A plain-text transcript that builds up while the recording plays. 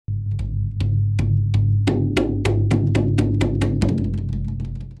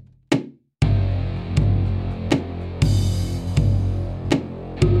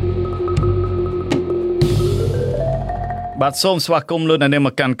បាទសូមស្វាគមន៍លោកអ្នកនាងម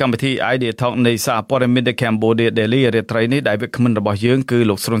កកាន់កម្មវិធី Idea Talk នៃសារព័ត៌មាន Cambodia Daily រាត្រីនេះដែលវាគ្មិនរបស់យើងគឺ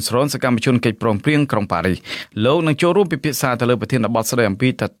លោកស្រុនស្រនសកម្មជនកិច្ចព្រមព្រៀងក្រុងប៉ារីសលោកនឹងចូលរួមពិភាក្សាទៅលើប្រធានបទស្ដីអំពី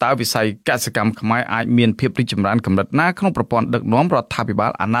តើវិស័យកសិកម្មខ្មែរអាចមានភាពរីកចម្រើនកម្រិតណាក្នុងប្រព័ន្ធដឹកនាំរដ្ឋាភិបា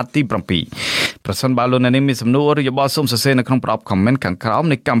លអាណត្តិទី7ប្រសិនបើលោកអ្នកនាងមានសំណួរឬយោបល់សូមសរសេរនៅក្នុងប្រអប់ comment ខាងក្រោម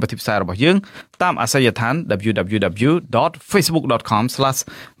នៃកម្មវិធីផ្សាយរបស់យើងតាមអាសយដ្ឋាន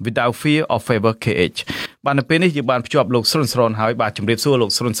www.facebook.com/withoutfearorfavorkh បាទនៅពេលនេះយើងបានភ្ជាប់លោកស្រុនស្រនហើយបាទជំរាបសួរលោក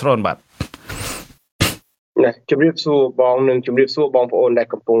ស្រុនស្រនបាទជំរាបសួរបងនិងជំរាបសួរបងប្អូនដែល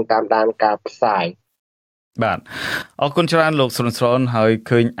កំពុងតាមដានការផ្សាយបាទអរគុណច្រើនលោកស្រុនស្រនហើយ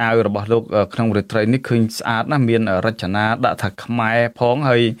ឃើញអាវរបស់លោកក្នុងរាត្រីនេះឃើញស្អាតណាស់មានរចនាដាក់ថាខ្មែរផង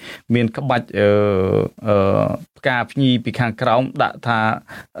ហើយមានក្បាច់ផ្កាភ្ញីពីខាងក្រោមដាក់ថា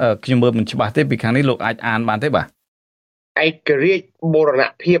ខ្ញុំមើលមិនច្បាស់ទេពីខាងនេះលោកអាចអានបានទេបាទឯករាជ្យបូរណ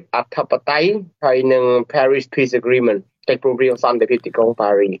ភាពអធិបតេយ្យហើយនឹង Paris Peace Agreement កិច្ចព្រមព្រៀងសន្តិភាពទីក្រុងប៉ា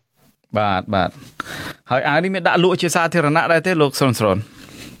រីសបាទហើយអាវនេះមានដាក់លក់ជាសាធារណៈដែរទេលោកស្រុនស្រន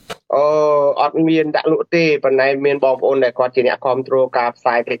អត់មានដាក់លក់ទេប៉ុន្តែមានបងប្អូនដែលគាត់ជាអ្នកគ្រប់គ្រងការផ្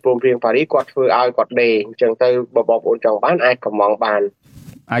សាយកិច្ចព្រមព្រៀងប៉ារីសគាត់ធ្វើឲ្យគាត់ដេអញ្ចឹងទៅបងប្អូនចង់បានអាចកម្មង់បាន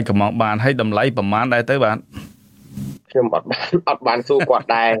ហើយតម្លៃប្រមាណដែរទៅបាទខ្ញុំអត់បានសួរគាត់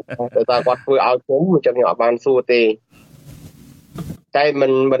ដែរតែគាត់ធ្វើឲ្យខ្ញុំអញ្ចឹងខ្ញុំអត់បានសួរទេតែ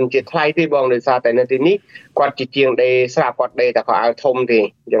មិនជាថ្លៃទេបងដោយសារតែនៅទីនេះគាត់ជាជាងដេស្រាប់គាត់ដេតែគាត់ឲ្យធំទេ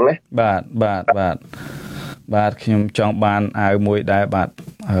អញ្ចឹងណាបាទខ្ញុំចង់បានអាវមួយដែរបាទ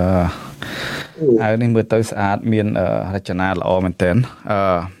អាវនេះមើលទៅស្អាតមានរចនាល្អមែនទែន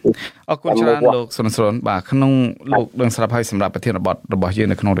អរគុណច្រើនលោកសុនស្រនបាទក្នុងលោកដឹងស្រាប់ហើយសម្រាប់ប្រធានបទរបស់យើង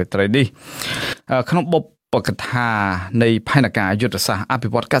នៅក្នុងរាត្រីនេះក្នុងបុព្វកថានៃផែនការយុទ្ធសាស្ត្រអភិ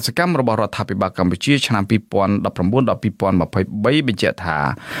វឌ្ឍកសិកម្មរបស់រដ្ឋាភិបាលកម្ពុជាឆ្នាំ2019ដល់2023បញ្ជាក់ថា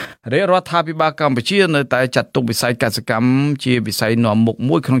រាជរដ្ឋាភិបាលកម្ពុជានៅតែចាត់ទុកវិស័យកសិកម្មជាវិស័យនាំមុខ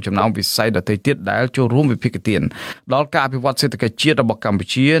មួយក្នុងចំណោមវិស័យដទៃទៀតដែលចូលរួមវិភាគទានដល់ការអភិវឌ្ឍសេដ្ឋកិច្ចជាតិរបស់កម្ពុ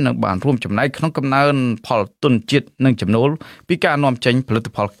ជានិងបានរួមចំណែកក្នុងកំណើនផលទុនជាតិនិងចំណូលពីការនាំចេញផលិត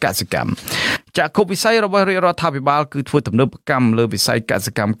ផលកសិកម្មចក្ខុវិស័យរបស់រាជរដ្ឋាភិបាលគឺធ្វើទំនើបកម្មលើវិស័យក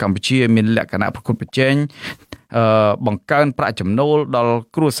សិកម្មកម្ពុជាមានលក្ខណៈប្រកួតប្រជែងបង្កើនប្រាក់ចំណូលដល់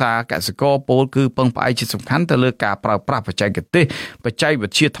គ្រួសារកសិករពលគឺពឹងផ្អែកជាសំខាន់ទៅលើការប្រើប្រាស់បច្ចេកទេសបច្ចេកវិ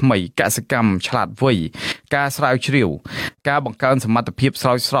ទ្យាថ្មីកសិកម្មឆ្លាតវៃការស្រាវជ្រាវការបង្កើនសមត្ថភាពស្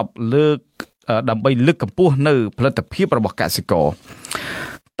រោចស្រពដើម្បីលើកកម្ពស់នៅផលិតភាពរបស់កសិករ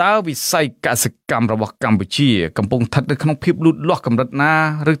តើវិស័យកសិកម្មរបស់កម្ពុជាកំពុងស្ថិតនៅក្នុងភាពលូតលាស់កម្រិតណា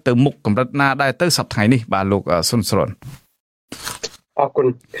ឬទៅមុខកម្រិតណាដែរទៅសប្តាហ៍នេះបាទលោកសុនស្រនអរគុណ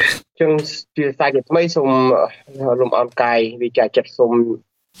ចឹងជាសាជាថ្មីសូមលំអរកាយវិជ្ជាចិត្តសូម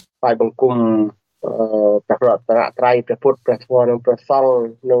ថ្វាយបង្គំព្រះរតនត្រ័យព្រះពុទ្ធព្រះធម៌និងព្រះសង្ឃ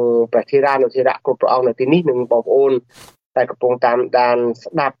និងព្រះធិរានុធិរៈគ្រប់ព្រះអង្គនៅទីនេះនិងបងប្អូនតែកំពុងតាមដាន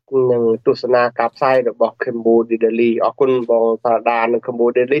ស្ដាប់និងទស្សនាការផ្សាយរបស់ Cambodia Daily អរគុណបងតាដានិង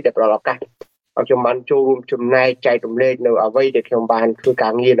Cambodia Daily ដែលផ្ដល់ឱកាសឲ្យខ្ញុំបានចូលរួមចំណែកចែករំលែកនៅអ្វីដែលខ្ញុំបានធ្វើកា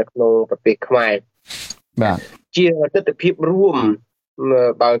រងារនៅក្នុងប្រទេសខ្មែរបាទជាទស្សនវិជ្ជារួម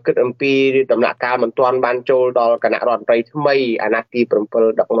បើគិតអំពីដំណាក់កាលមិនទាន់បានចូលដល់គណៈរដ្ឋមន្ត្រីថ្មីអាណត្តិទី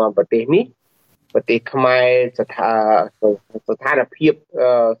7ដឹកនាំប្រទេសនេះប្រទេសខ្មែរស្ថានភាព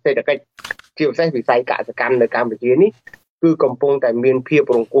សេដ្ឋកិច្ចជាពិសេសវិស័យកសិកម្មនៅកម្ពុជានេះគឺកំពុងតែមានភាព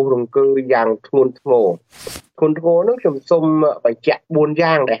រង្គោះរង្គើយ៉ាងធ្ងន់ធ្ងរនោះខ្ញុំសូមបញ្ជាក់4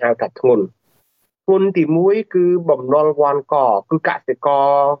យ៉ាងដែលហៅថាធ្ងន់ទី1គឺបំណុលវ៉ាន់កគឺកសិករ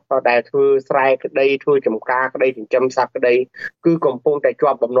ដែលធ្វើស្រែក្តីធ្វើចម្ការក្តីចិញ្ចឹមសត្វក្តីគឺកំពុងតែ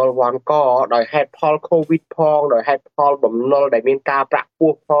ជាប់បំណុលវ៉ាន់កដោយហេតុផល COVID ផងដោយហេតុផលបំណុលដែលមានការប្រាក់ខ្ព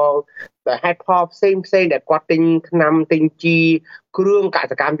ស់ផងដោយហេតុផលផ្សេងដែលគាត់ទិញថ្នាំទិញជីគ្រឿងក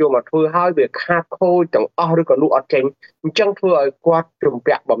សិកម្មយកមកធ្វើហើយវាខាតខូចទាំងអស់ឬក៏លក់អត់ចេញអញ្ចឹងធ្វើឲ្យគាត់ជំ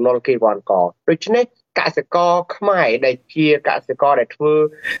ពាក់បំណុលគេវ៉ាន់កដូច្នេះកសិករខ្មែរដែលជាកសិករដែលធ្វើ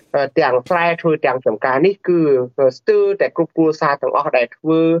ទាំងស្រែធ្វើទាំងចម្ការនេះគឺស្ទើរតែគ្រប់គ្រួសារទាំងអស់ដែលធ្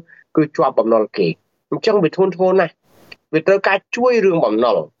វើគឺជាប់បំណុលគេអញ្ចឹងវាធ្ងន់ធ្ងរណាស់វាត្រូវការជួយរឿងបំ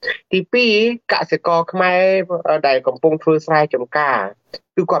ណុលទី2កសិករខ្មែរដែលកំពុងធ្វើស្រែចម្ការ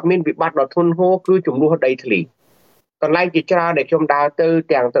គឺគាត់មានវិបត្តិដ៏ធ្ងន់ធ្ងរគឺចំនួនដីធ្លីកន្លែងជាច្រើនដែលខ្ញុំដើរទៅ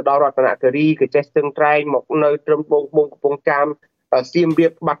ទាំងទៅដល់រតនគិរីក៏ចេះស្ទឹងត្រែងមកនៅត្រឹមបងកំពង់ចាមសៀមរា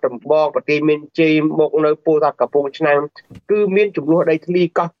បបាត់ដំបងប្រទេសមានជ័យមកនៅពោធិ៍សាត់កំពង់ឆ្នាំងគឺមានចំនួនដីធ្លី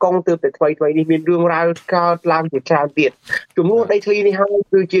កោះកុងទើបតែថ្មីនេះមានរឿងរ៉ាវកើតឡើងជាច្រើនទៀតចំនួនដីធ្លីនេះហើយ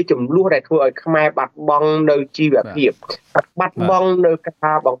គឺជាចំនួនដែលធ្វើឲ្យខ្មែរបាត់បង់នៅជីវភាពបាត់បង់នៅ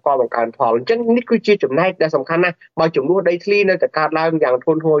ការបង្កើនផលអញ្ចឹងនេះគឺជាចំណែកដែលសំខាន់ណាស់បើចំនួនដីធ្លីនៅតែកើតឡើងយ៉ាងធ្ង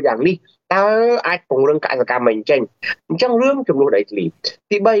ន់ធ្ងរយ៉ាងនេះ តើអាចពង្រឹងកសិកម្មមិនចេញអញ្ចឹងរឿងចំនួនដីធ្លី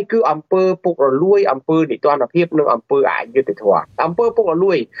ទី3គឺអំពើពុករលួយអំពើនីតិរដ្ឋភាពនិងអំពើអយុត្តិធម៌អំពើពុករ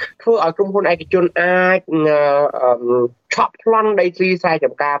លួយធ្វើឲ្យក្រុមហ៊ុនឯកជនអាចឆក់ប្លន់ដីធ្លីស្រែច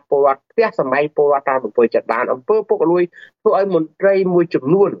ម្ការពលរដ្ឋផ្ទះសម្បែងពលរដ្ឋតាមអំពើចិត្តបានអំពើពុករលួយធ្វើឲ្យមន្ត្រីមួយចំ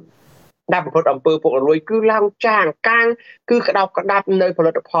នួនដែលប្រព្រឹត្តអំពើពុករលួយគឺឡើងចាងកាងគឺក្តោបក្តាប់នៅផ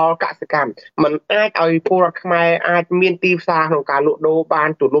លិតផលកសិកម្មมันអាចឲ្យពលរដ្ឋខ្មែរអាចមានទីផ្សារក្នុងការលក់ដូរបាន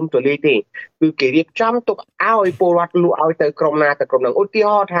ទូលំទូលាយទេគឺគេរៀបចំទុកឲ្យពលរដ្ឋលក់ឲ្យទៅក្រុមណាទៅក្រុមហ្នឹងឧទា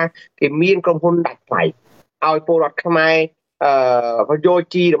ហរណ៍ថាគេមានក្រុមហ៊ុនដាច់ថ្លៃឲ្យពលរដ្ឋខ្មែរយក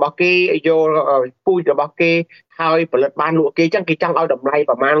ជីរបស់គេយកពូជរបស់គេហើយផលិតបានលក់គេចឹងគេចង់ឲ្យតម្លៃ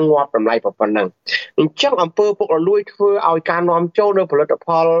ប្រមាណងាប់តម្លៃប៉ុណ្ណឹងអញ្ចឹងអំពើពុករលួយធ្វើឲ្យការនាំចូលនៅផលិតផ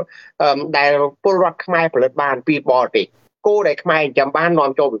លដែលពលរដ្ឋខ្មែរផលិតបានពីបរទេសគោដែលខ្មែរចិញ្ចឹមបាន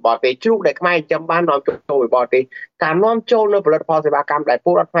នាំចូលពីបរទេសជ្រូកដែលខ្មែរចិញ្ចឹមបាននាំចូលពីបរទេសការនាំចូលនៅផលិតផលសេវាកម្មដែលព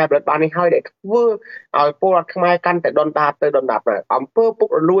លរដ្ឋខ្មែរផលិតបាននេះហើយដែលធ្វើឲ្យពលរដ្ឋខ្មែរកាន់តែដុនដាបទៅដុនដាបទៅអំពើពុក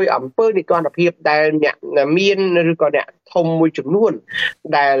រលួយអំពើនីតិរដ្ឋភាពដែលអ្នកមានឬក៏អ្នកធំមួយចំនួន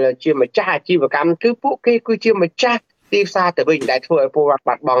ដែលជាម្ចាស់អាជីវកម្មគឺពួកគេគឺជាម្ចាស់ទីផ្សារទៅវិញដែលធ្វើឲ្យពលរដ្ឋ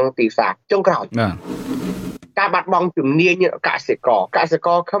បាត់បង់ទីផ្សារចុងក្រោយការបាត់បង់ជំនាញកសិក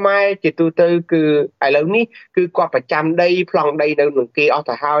រខ្មែរជាទូទៅគឺឥឡូវនេះគឺគាត់ប្រចាំដីប្លង់ដីនៅនឹងគេអស់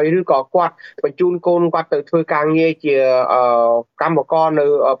ទៅហើយឬក៏គាត់បញ្ជូនកូនគាត់ទៅធ្វើការងារជាកម្មករនៅ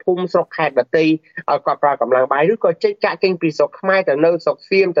ភូមិស្រុកខេត្តដទៃឲ្យគាត់ប្រើកម្លាំងបាយឬក៏ចាក់ចេញពីស្រុកខ្មែរទៅនៅស្រុក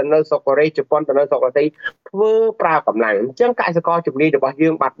សៀមទៅនៅស្រុកកូរ៉េជប៉ុនទៅនៅស្រុកដទៃធ្វើប្រើកម្លាំងអញ្ចឹងកសិករជំនាញរបស់យើ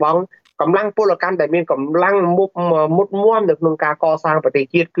ងបាត់បង់កម្លាំងពលកម្មដែលមានកម្លាំងមុតមាំនៅក្នុងការកសាងប្រទេស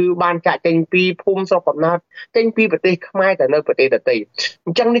ជាតិគឺបានចាក់ចេញពីភូមិស្រុកកំណើតចេញពីប្រទេសខ្មែរទៅនៅប្រទេសដទៃអ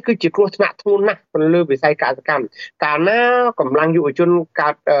ញ្ចឹងនេះគឺជាគ្រោះថ្នាក់ធ្ងន់ណាស់ទៅលើវិស័យកសិកម្មកាលណាកម្លាំងយុវជនកើ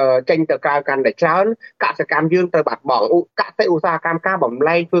តចេញទៅក្រៅកាន់តែច្រើនកសិកម្មយើងត្រូវបាត់បង់កសិឧស្សាហកម្មការបំ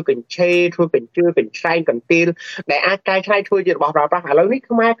លែងធ្វើកញ្ឆេធ្វើកញ្ជើកញ្ឆែងកន្ទេលដែលអាចកែច្នៃធ្វើជារបស់ប្រើប្រាស់ឥឡូវនេះ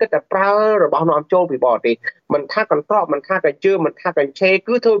ខ្មែរគិតតែប្រើរបស់នាំចូលពីបរទេសមិនថាកន្ត្រកមិនថាកញ្ជើមិនថាកញ្ឆេ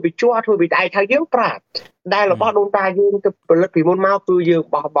គឺធ្វើពីជ័រធ្វើពីដែកហើយយើងប្រើដែលរបស់ដូនតាយើងទៅផលិតពីមុនមកគឺយើង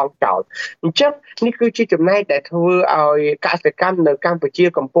បោះបង់ចោលអញ្ចឹងនេះគឺជាចំណែកដែលធ្វើឲ្យកសិកម្មនៅកម្ពុជា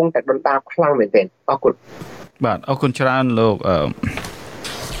កំពុងតែដុនដាបខ្លាំងមែនទែនអរគុណបាទអរគុណច្រើនលោក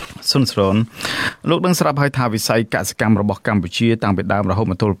សុនស្រនលោកដឹងស្រាប់ហើយថាវិស័យកសិកម្មរបស់កម្ពុជាតាំងពីដើមរហូត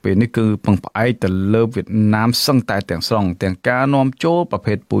មកទល់ពេលនេះគឺពឹងផ្អែកទៅលើវៀតណាមសឹងតែទាំងស្រុងទាំងការនាំចូលប្រ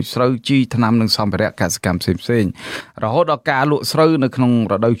ភេទពូជស្រូវជីថ្នាំនិងសម្ភារៈកសិកម្មផ្សេងៗរហូតដល់ការលក់ស្រូវនៅក្នុង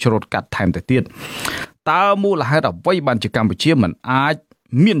រដូវច្រូតកាត់ថែមទៅទៀតតើមូលហេតុអ្វីបានជាកម្ពុជាមិនអាច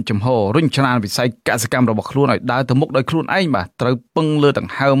មានចំហរុញច្រានវិស័យកសិកម្មរបស់ខ្លួនឲ្យដើរទៅមុខដោយខ្លួនឯងបាទត្រូវពឹងលើដ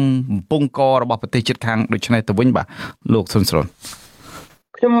ង្ហើមបំពង់ករបស់ប្រទេសជិតខាងដូចនេះទៅវិញបាទលោកសុនស្រន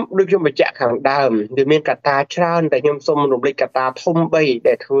ខ្ញុំដូចខ្ញុំបញ្ជាក់ខាងដើមវាមានកត្តាច្រើនតែខ្ញុំសូមរំលេចកត្តាធំ3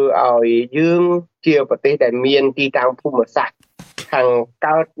ដែលធ្វើឲ្យយើងជាប្រទេសដែលមានទីតាំងភូមិសាស្ត្រខាង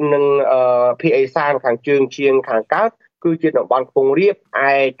កើតនិងភាគឦសានខាងជើងជាងខាងកើតគឺជាតំបន់ខ្ពង់រាប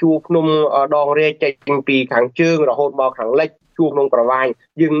ឯជួរភ្នំដងរែកចេញពីខាងជើងរហូតមកខាងលិចជួរក្នុងប្រវាញ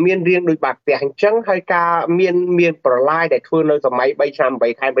យើងមានរៀងដូចបាត់ផ្ទះអញ្ចឹងហើយការមានប្រឡាយដែលធ្វើនៅសម័យ3ឆ្នាំ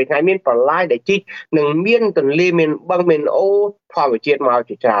8ខែ3ថ្ងៃមានប្រឡាយដែលជីកនិងមានទន្លេមានបឹងមានអូរធម្មជាតិមក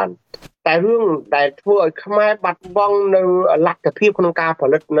ជាច្រើនតែរឿងដែលធ្វើឲ្យខ្មែរបាត់បង់នៅលទ្ធភាពក្នុងការផ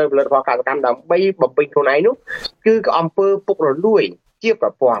លិតនៅផលិតផលកសិកម្មដើម្បីបំពេញខ្លួនឯងនោះគឺអំពើពុករលួយជាប្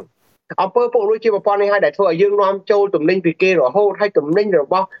រព័ន្ធអំពើពុករលួយជាប្រព័ន្ធនេះហើយដែលធ្វើឲ្យយើងនាំចូលទំនិញពីគេរហូតហើយទំនិញរ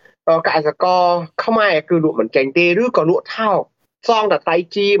បស់កសិករខ្មែរគឺលក់មិនចេញទេឬក៏លក់ថោកសងតែថ្លៃ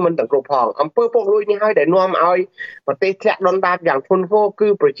ជីមិនទាំងគ្រប់ផងអំពើពុករលួយនេះហើយដែលនាំឲ្យប្រទេសធ្លាក់ដុនដាបយ៉ាងធ្ងន់ធ្ងរគឺ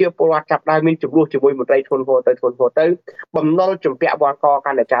ប្រជាពលរដ្ឋចាប់ដើមមានចំនួនជាមួយមន្ត្រីធ្ងន់ធ្ងរទៅបំណុលជំពាក់វ៉ាន់ក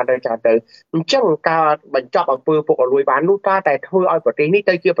កាន់តែច្រើនទៅអញ្ចឹងការបញ្ចប់អំពើពុករលួយបាននោះតែធ្វើឲ្យប្រទេសនេះ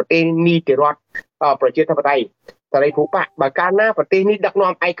ទៅជាប្រទេសនីតិរដ្ឋប្រជាធិបតេយ្យសេរីភូបៈបើកាលណាប្រទេសនេះដឹក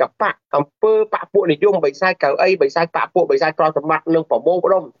នាំឯកបៈអំពើបកពួកនិយមបិសាចកៅអីបិសាចបកពួកបិសាចប្រតិបត្តិនឹងប្រមូល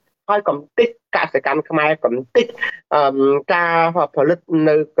ផ្ដុំហើយកំតិចកសិកម្មខ្មែរកំតិចការផលិត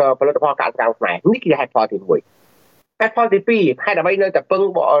នៅផលិតផលកសិកម្មខ្មែរនេះគឺហេតុផលទី1ហេតុផលទី2ហេតុអ្វីនៅតែ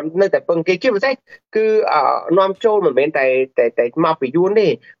ពឹងគេជាពិសេសគឺនាំចូលមិនមែនតែមកពីយួនទេ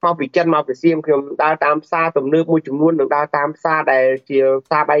មកពីចិនមកពីសៀមខ្ញុំដើរតាមផ្សារទំនើបមួយចំនួននឹងដើរតាមផ្សារដែលជាផ្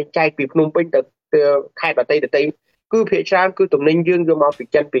សារបែងចែកពីភ្នំពេញទៅខេត្តដទៃគឺភាគច្រើនគឺទំនិញយើងយកមកពី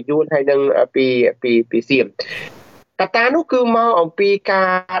ចិនពីយួនហើយនឹងពីសៀមកត្តានោះគឺមកអំពីការ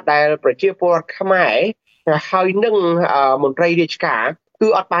ដែលប្រជាពលរដ្ឋខ្មែរហើយនឹងមន្ត្រីរាជការគឺ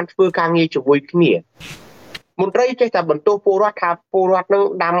អត់បានធ្វើការងារជាមួយគ្នាមន្ត្រីចេះតែបន្ទោសពលរដ្ឋថាពលរដ្ឋនឹង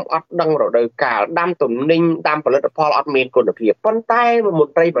ដាំអត់ដឹងរដូវកាលដាំទំនិញដាំផលិតផលអត់មានគុណភាពប៉ុន្តែម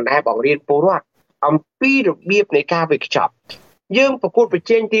ន្ត្រីបណ្ដែបង្រៀនពលរដ្ឋអំពីរបៀបនៃការវេចខ្ចប់ យើងប្រកួតប្រ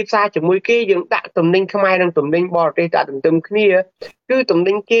ជែងទីផ្សារជាមួយគេយើងដាក់ទំនិញខ្មែរនិងទំនិញបរទេសដាក់ទន្ទឹមគ្នាគឺទំ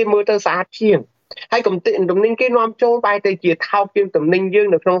និញគេមើលទៅស្អាតជាងហើយកុំតិទំនិញគេនាំចូលបែរទៅជាថោកជាងទំនិញយើង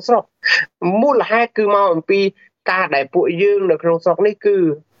នៅក្នុងស្រុកមូលហេតុគឺមកអំពីការដែលពួកយើងនៅក្នុងស្រុកនេះគឺ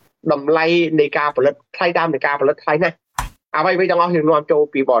តម្លៃនៃការផលិតថ្លៃដើមនៃការផលិតថ្លៃណាស់អ្វីៗទាំងអស់យើងនាំចូល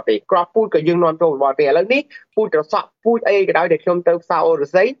ពីបរទេសគ្រាប់ពូជក៏យើងនាំចូលពីបរទេសឥឡូវនេះពូជត្រសក់ពូជអីក៏ដោយដែលខ្ញុំទៅផ្សារអូរ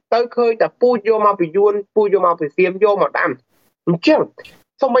ស័យទៅឃើញតែពូជយកមកពីយួនពូជយកមកពីសៀមយកមកដាំអញ្ចឹង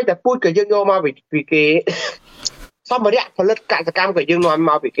សូម្បីតែពូជក៏យើងយកមកពីគេសម្ភារៈផលិតកសិកម្មក៏យើងនាំ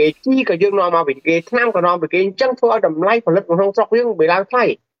មកពីគេជីក៏យើងនាំមកពីគេថ្នាំក៏នាំពីគេអញ្ចឹងធ្វើឲ្យតម្លៃផលិតក្នុងស្រុកយើងវាឡើងថ្លៃ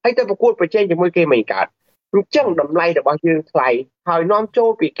ហើយទៅប្រកួតប្រជែងជាមួយគេមិនកើតអញ្ចឹងតម្លៃរបស់យើងថ្លៃហើយនាំចូល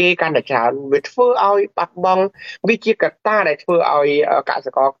ពីគេកាន់តែច្រើនវាធ្វើឲ្យបាត់បង់វាជាកត្តាដែលធ្វើឲ្យក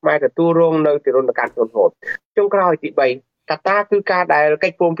សិករខ្មែរទទួលរងនៅទិរណកម្មធ្ងន់ធ្ងរចុងក្រោយទី3កត្តាគឺការដែលកិ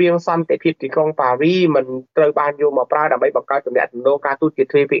ច្ចព្រមព្រៀងសន្តិភាពទីក្រុងប៉ារីមិនត្រូវបានយកមកប្រើដើម្បីបង្កើតទំនាក់ទំនងការទូតជា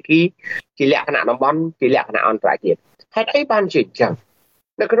ទ្វេភាគីជាលក្ខណៈតំបន់ជាលក្ខណៈអន្តរជាតិហេតុអីបានជាអញ្ចឹង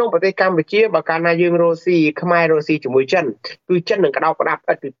នៅក្នុងប្រទេសកម្ពុជាបើកាលណាយើងរស់ស៊ីខ្មែររស់ស៊ីជាមួយចិនគឺចិននឹងក្តោបក្តាប់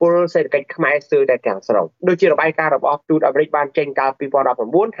ឥទ្ធិពលសេដ្ឋកិច្ចខ្មែរស្ទើរតែទាំងស្រុងដូចជារបាយការណ៍របស់ទូតអាមេរិកបានចេញកាលពី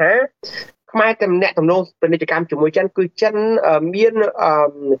2019ថាខ្មែរទំនាក់ទំនងពាណិជ្ជកម្មជាមួយចិនគឺចិនមាន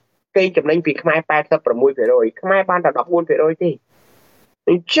កេងចំណេញពីខ្មែរ86%ខ្មែរបានតែ14%ទេ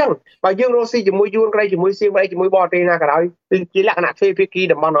អញ្ចឹងបើយើងរស់ស៊ីជាមួយយួនក្រៃជាមួយសៀមក្រៃជាមួយបរទេសណាក៏ដោយគឺជាលក្ខណៈទ្វេភាគី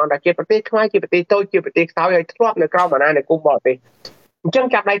តំបន់អន្តរជាតិប្រទេសខ្មែរជាប្រទេសតូចជាប្រទេសខ្សោយហើយធ្លាប់នៅក្រោមអាណានិគមបរទេសអញ្ចឹង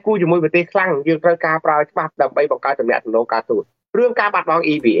ចាប់ដៃគូជាមួយប្រទេសខ្លាំងយើងត្រូវការប្រើច្បាប់ដើម្បីបង្កើតទំនាក់ទំនងការទូតរឿងការបាត់បង់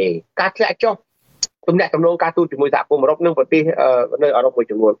EBA ការធ្លាក់ចុះទំនាក់ទំនងការទូតជាមួយសហគមន៍អឺរ៉ុបនិងប្រទេសនៅអឺរ៉ុបមួយ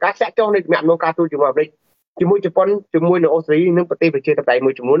ចំនួនការធ្លាក់ចុះនៃទំនាក់ទំនងការទូតជាមួយអាមេរិកជាមួយជប៉ុនជាមួយនៅអូស្ត្រាលីនិងប្រទេសប្រជាធិបតេយ្យ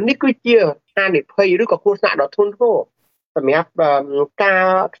មួយចំនួននេះគឺជាហានិភ័យឬក៏គ្រោះថ្នាក់ដ៏ធ្ងន់ធ្ងរសម្រាប់ការ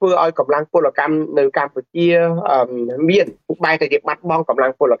ធ្វើឲ្យកម្លាំងពលកម្មនៅកម្ពុជាមានបែរទៅជាបាត់បង់កម្លាំ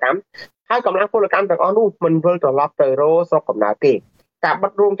ងពលកម្មហើយកម្លាំងពលកម្មទាំងអស់នោះមិនវិលត្រឡប់ទៅរកស្រុកកំណើតទេការបិ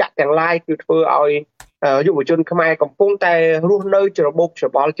ទរោងចក្រទាំងឡាយគឺធ្វើឲ្យយុវជនខ្មែរកំពុងតែរស់នៅច្របូកច្រ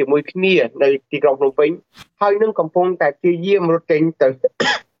បល់ជាមួយគ្នានៅទីក្រុងភ្នំពេញហើយនឹងកំពុងតែព្យាយាមរត់ចេញទៅ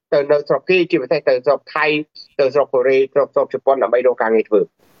នៅស្រុកគេជាពិសេសទៅស្រុកថៃទៅស្រុកកូរ៉េស្រុកជប៉ុនដើម្បីរកការងារធ្វើអ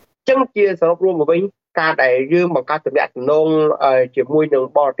ញ្ចឹងជាសរុបរួមមកវិញការដែលយើងបង្កើតទំនាក់ទំនងជាមួយនឹង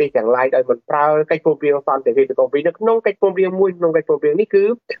បរទេសទាំងឡាយដោយមិនប្រើកិច្ចព្រមព្រៀងសន្តិភាពទីក្រុងពីរនៅក្នុងកិច្ចព្រមព្រៀងមួយក្នុងកិច្ចព្រមព្រៀងនេះគឺ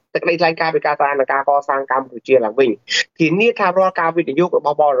សេចក្តីថ្លែងការណ៍ពីការស្ថានភាពកសាងកម្ពុជាឡើងវិញធានាថារាល់ការវិនិយោគរប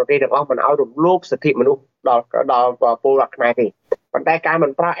ស់បរទេសទាំងអស់មិនឲ្យរំលោភសិទ្ធិមនុស្សដល់ពលរដ្ឋខ្មែរទេប៉ុន្តែការមិ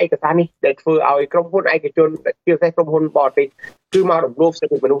នប្រើឯកសារនេះដែលធ្វើឲ្យក្រុមហ៊ុនឯកជនជាពិសេសក្រុមហ៊ុនបរទេសគឺមករំលោភសិ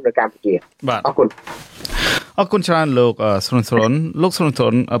ទ្ធិមនុស្សនៅកម្ពុជាអរគុណអរគុណច្រើនលោកស្រុនលោកស្រុន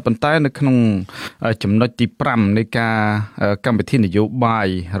ប៉ុន្តែនៅក្នុងចំណុចទី5នៃការកម្មវិធីនយោបាយ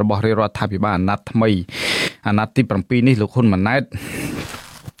របស់រាជរដ្ឋាភិបាលអាណត្តិថ្មីអាណត្តិទី7នេះលោកហ៊ុនម៉ាណែត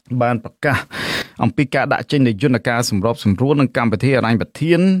បានប្រកាសអំពីការដាក់ចេញនូវយន្តការសម្របសម្រួលនឹងកម្មវិធីហិរញ្ញប្ប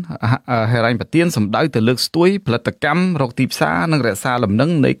ទានសម្ដៅទៅលើកស្ទួយផលិតកម្មរកទីផ្សារនិងរក្សាលំនឹង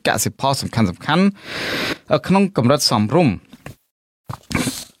នៃកសិផលសំខាន់ៗក្នុងកម្រិតសមរម្យ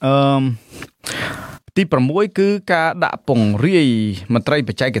ទី6គឺការដាក់ពង្រាយមន្ត្រីប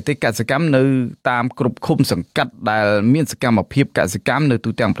ច្ចេកទេសកសិកម្មនៅតាមគ្រប់ឃុំសង្កាត់ដែលមានសកម្មភាពកសិកម្មនៅទូ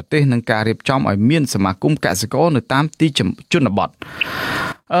ទាំងប្រទេសនិងការរៀបចំឲ្យមានសមាគមកសិករនៅតាមទីជនបទ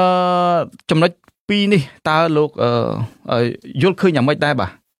ចំណុច2នេះតើលោកយល់ឃើញយ៉ាងម៉េចដែរបា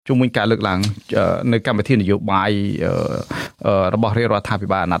ទជុំវិញការលើកឡើងនៅកម្មវិធីនយោបាយរបស់រាជរដ្ឋាភិ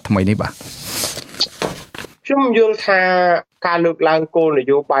បាលអាណត្តិថ្មីនេះបាទខ្ញុំយល់ថាការលើកឡើងគោលន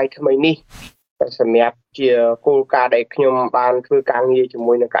យោបាយថ្មីនេះសម្រាប់ជាគោលការណ៍ដែលខ្ញុំបានធ្វើការងារជា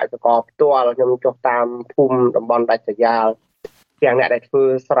មួយនឹងកសិករផ្ទាល់ខ្ញុំចុះតាមភូមិតំបន់ដាច់ស្រយាលទាំងអ្នកដែលធ្វើ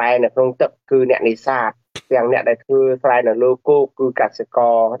ស្រែនៅក្នុងទឹកគឺអ្នកនេសាទទាំងអ្នកដែលធ្វើស្រែនៅលើគោកគឺកសិក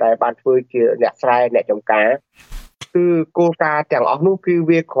រដែលបានធ្វើជាអ្នកស្រែអ្នកចម្ការគឺគោលការណ៍ទាំងអស់នោះគឺ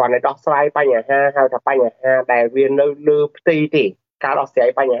វាគ្រាន់តែដោះស្រាយបញ្ហាហៅថាបញ្ហាដែលវានៅលើផ្ទៃទេការដោះស្រាយ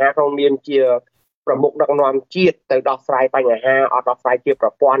បញ្ហាក្នុងមានជាប្រមុខដឹកនាំជាតិទៅដោះស្រាយបញ្ហាអត់ដោះស្រាយជាប្រ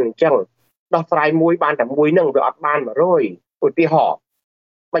ព័ន្ធអញ្ចឹងដោះស្រាយមួយបានតែមួយនឹងវាអត់បាន100ឧទាហរណ៍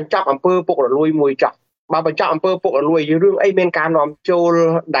បញ្ចប់អំពើពុករលួយមួយចោះបើបញ្ចប់អំពើពុករលួយរឿងអីមានការនាំចូល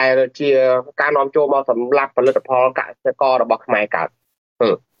ដែលជាការនាំចូលមកសម្រាប់ផលិតផលកសិកររបស់ខ្មែរកើត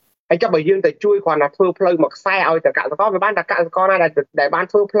ហើយចុះបើយើងទៅជួយគ្រាន់តែធ្វើផ្លូវមកខ្សែឲ្យតែកសិករវាបានតែកសិករណាដែលបាន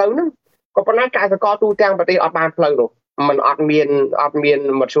ធ្វើផ្លូវហ្នឹងក៏ប៉ុន្តែកសិករទូទាំងប្រទេសអត់បានផ្លូវនោះมันអត់មាន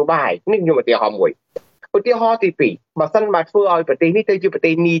មធ្យោបាយនេះខ្ញុំឧទាហរណ៍មួយឧទាហរណ៍ទី2បើសិនមកធ្វើឲ្យប្រទេសនេះទៅជាប្រទេ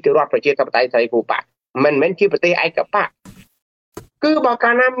សនីតិរដ្ឋប្រជាធិបតេយ្យសេរីភូប៉ាមិនមែនជាប្រទេសឯកបកគឺបើ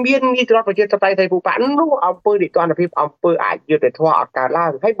កាលណាមាននីតិរដ្ឋប្រជាធិបតេយ្យសេរីភូប៉ានោះអង្គើនីតិរដ្ឋភាពអង្គើអយុត្តិធម៌អត់កើតឡើ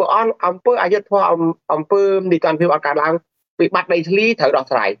ងហើយបើអង្គើអយុត្តិធម៌អង្គើនីតិរដ្ឋភាពអត់កើតឡើង វិបត្តិដីធ្លីត្រូវដោះ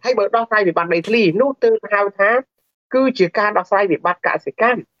ស្រាយហើយបើដោះស្រាយវិបត្តិដីធ្លីនោះទើបហៅថាគឺជាការដោះស្រាយវិបត្តិកសិក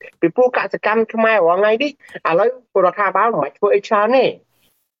ម្មពីព្រោះកសិកម្មខ្មែររាល់ថ្ងៃនេះឥឡូវរដ្ឋាភិបាលមិនបាច់ធ្វើអីច្រើនទេ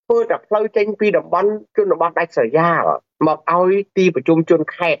ធ្វើតែផ្លូវចេញពីតំបន់ជនបទដាច់ស្រយាលមកឲ្យទីប្រជុំជន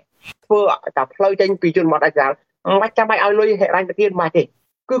ខេត្តធ្វើតែផ្លូវចេញពីជនបទដាច់ស្រយាលមិនបាច់ចាំបាច់ឲ្យលុយហិរញ្ញប្បទានមិនបាច់ទេ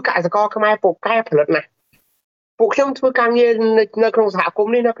គឺកសិករខ្មែរពូកែផលិតណាស់ពួកខ្ញុំធ្វើការងារនៅក្នុងសហគម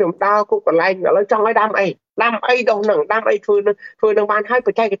ន៍នេះណាខ្ញុំដើរគ្រប់កន្លែងឥឡូវចង់ឲ្យដាំអីដោះនឹងដាំអីធ្វើនឹងបានហើយប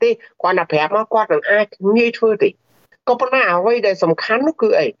ច្ចេកទេសគាត់ណាប្រាប់មកគាត់នឹងអាចងាយធ្វើទេក៏ប៉ុន្តែអ្វីដែលសំខាន់នោះគឺ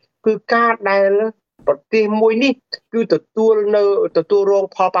អីគឺការដែលប្រទេសមួយនេះគឺទទួលរង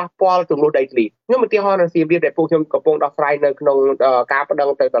ផលប៉ះពាល់ចំនួនដីធ្លីខ្ញុំឧទាហរណ៍នៅសៀមរាបដែលពួកខ្ញុំកំពុងដោះស្រាយនៅក្នុងការប្តឹង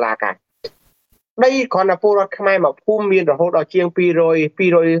ទៅតុលាការដីគ្រាន់តែពលរដ្ឋខ្មែរមកភូមិមានរហូតដល់ជាង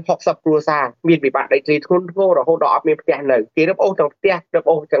260គ្រួសារមានវិបត្តិដីធ្លីធ្ងន់ធ្ងររហូតដល់អត់មានផ្ទះនៅគេរឹបអូសទាំងផ្ទះរឹប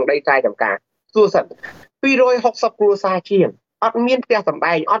អូសទាំងដីស្រែចម្ការសួរសិន260គ្រួសារជាងអត់មានផ្ទះសម្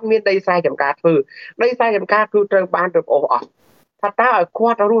បែងអត់មានដីស្រែចម្ការធ្វើដីស្រែចម្ការគឺត្រូវបានរឹបអូសអស់ថាតើឲ្យគា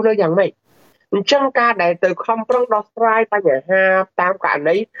ត់រស់នៅយ៉ាងម៉េចអញ្ចឹងការដែលទៅខំប្រឹងដោះស្រាយបញ្ហាតាមករ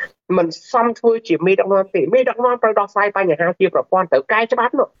ណីមិនសមធ្វើជាមេដឹកនាំទេមេដឹកនាំត្រូវដោះស្រាយបញ្ហាជាប្រព័ន្ធត្រូវកែច្បា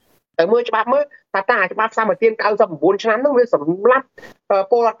ប់នោះទៅមើលច្បាប់មើលថាតើច្បាប់សម្បទាន99ឆ្នាំនោះវាសម្រាប់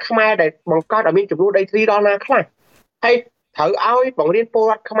ពលរដ្ឋខ្មែរដែលបង្កើតឲ្យមានចំនួនដីធ្លីដល់ណាខ្លះហើយត្រូវឲ្យបង្រៀនពល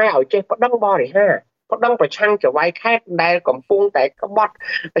រដ្ឋខ្មែរឲ្យចេះប្តឹងបរិហាប្តឹងប្រឆាំងចៅហ្វាយខេត្តដែលកំពុងតែក្បត់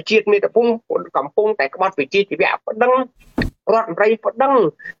ជាតិមាតុភូមិកំពុងតែក្បត់វិជាជីវៈប្តឹងរដ្ឋមន្ត្រីប្តឹង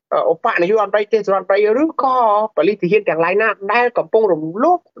ឧបនាយករដ្ឋមន្ត្រីទេសរដ្ឋមន្ត្រីឬក៏ប៉ូលីសទាហានទាំងឡាយណាដែលកំពុងរំ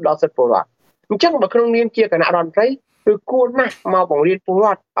លោភដល់សិទ្ធិពលរដ្ឋអញ្ចឹងបើក្នុងនាមជាគណៈរដ្ឋមន្ត្រីគឺគួរណាស់មកបង្រៀនពលរ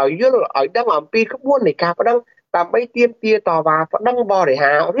ដ្ឋឲ្យយល់ឲ្យដឹងអំពីក្បួននៃការប្តឹងដើម្បីទាមទារតវ៉ាប្តឹងបរិ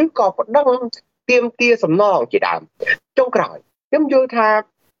ហាឬក៏ប្តឹងទាមទារសំណងជាដើមចុងក្រោយខ្ញុំយល់ថា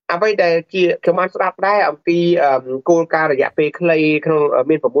អ្វីដែលជាខ្ញុំបានស្ដាប់ដែរអំពីគោលការណ៍រយៈពេលខ្លីក្នុង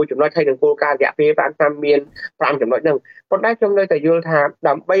មាន6ចំណុចហើយនិងគោលការណ៍រយៈពេល5ឆ្នាំមាន5ចំណុចហ្នឹងប៉ុន្តែខ្ញុំនៅតែយល់ថា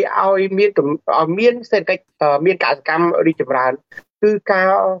ដើម្បីឲ្យមានសេដ្ឋកិច្ចមានកសិកម្មរីកចម្រើនគឺកា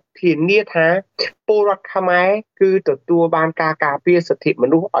រធានាថាពលរដ្ឋខ្មែរគឺទទួលបានការការពារសិទ្ធិម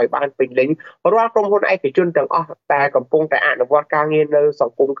នុស្សឲ្យបានពេញលេញរាល់ក្រុមហ៊ុនឯកជនទាំងអស់តែកំពុងតែអនុវត្តការងារនៅស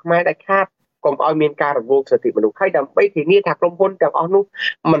ង្គមខ្មែរដែលខាតកុំឲ្យមានការរំលោភសិទ្ធិមនុស្សហើយដើម្បីធានាថាក្រុមហ៊ុនទាំងអស់នោះ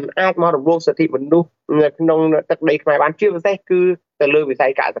មិនអាចមករំលោភសិទ្ធិមនុស្សនៅក្នុងទឹកដីខ្មែរបានជាពិសេសគឺទៅលើវិស័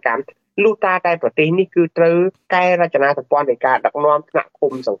យកសិកម្មលុះត្រាតែប្រទេសនេះគឺត្រូវកែរចនាសម្ព័ន្ធនៃការដឹកនាំថ្នាក់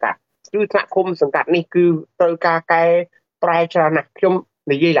ឃុំសង្កាត់គឺថ្នាក់ឃុំសង្កាត់នេះគឺត្រូវការកែប្រែច្រើនណាស់ខ្ញុំ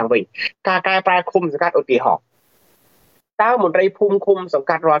និយាយឡើងវិញការកែប្រែឃុំសង្កាត់ឧទាហរណ៍តើមន្ត្រីភូមិឃុំសង្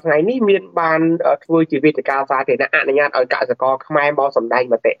កាត់រាល់ថ្ងៃនេះមានបានធ្វើជាវេទិកាសាធារណៈអនុញ្ញាតឲ្យកសិករខ្មែរមកសម្ដែង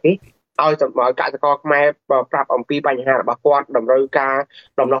មតិទេឲ្យកសិករខ្មែរប្រាប់អំពីបញ្ហារបស់គាត់តម្រូវការ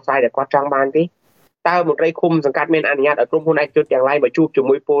ដំណោះស្រាយដែលគាត់ចង់បានទេតើមន្ត្រីឃុំសង្កាត់មានអនុញ្ញាតឲ្យក្រុមហ៊ុនឯកជនទាំងឡាយមកជួបជា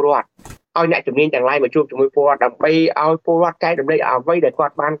មួយពលរដ្ឋឲ្យអ្នកជំនាញទាំងឡាយមកជួបជាមួយពលរដ្ឋដើម្បីឲ្យពលរដ្ឋចែករំលែកអ្វីដែលគា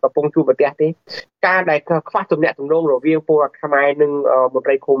ត់បានកំពុងជួបប្រទះទេការដែលខ្វះទំនាក់ទំនងរវាងពលរដ្ឋខ្មែរនិងមន្ត្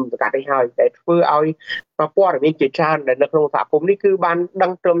រីឃុំសង្កាត់នេះហើយដែលធ្វើឲ្យព័ត៌មានជាច្រើនដែលនៅក្នុងសហគមន៍នេះគឺបានដឹ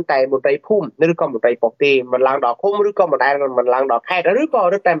ងត្រឹមតែមន្ត្រីភូមិឬក៏មន្ត្រីប៉ុស្តិ៍ទេមិនឡើងដល់ឃុំឬក៏មិនឡើងដល់ខេត្តឬក៏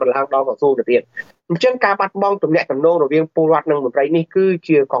រឹតតែមិនឡើងដល់ក្រសួងទៅទៀតអញ្ចឹងការបាត់បង់ទំនាក់ទំនងរវាងពលរដ្ឋនិងមន្ត្រីនេះគឺ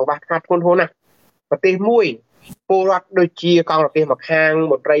ជាកង្វះខាតធ្ងន់ធ្ងរណាស់ប្រទេសមួយពលរដ្ឋដូចជាកងរាជមកខាង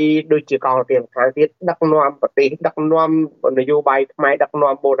មន្ត្រីដូចជាកងរាជមកខាងទៀតដឹកនាំប្រទេសដឹកនាំនយោបាយខ្មែរដឹក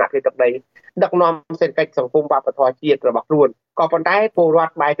នាំបូរណភាពទឹកដីដឹកនាំសេដ្ឋកិច្ចសង្គមវប្បធម៌ជាតិរបស់ខ្លួនក៏ប៉ុន្តែពលរ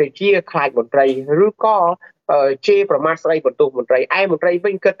ដ្ឋបែរទៅជាខ្លាចមន្ត្រីឬក៏ជេរប្រមាថស្ដីបន្ទោសមន្ត្រីឯមន្ត្រី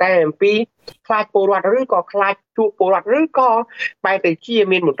វិញគិតតែអំពីខ្លាចពលរដ្ឋឬក៏ខ្លាចជួបពលរដ្ឋឬក៏បែរទៅជា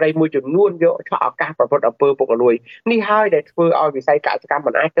មានមន្ត្រីមួយចំនួនយកឆក់ឱកាសប្រព្រឹត្តអំពើពុករលួយនេះហើយដែលធ្វើឲ្យវិស័យកសិកម្ម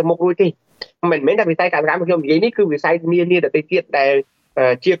មិនអាចទៅមុខរួចទេមិនមែនតែវិស័យកសិកម្មខ្ញុំនិយាយនេះគឺវិស័យនានាដទៃទៀតដែល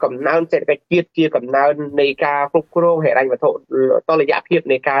ជាកំណើនសេដ្ឋកិច្ចជាតិជាកំណើននៃការគ្រប់គ្រងហិរញ្ញវត្ថុតុល្យភាព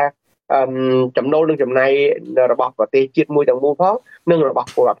នៃការចំណូលនិងចំណាយរបស់ប្រទេសជាតិមួយទាំងមូលផងនិងរបស់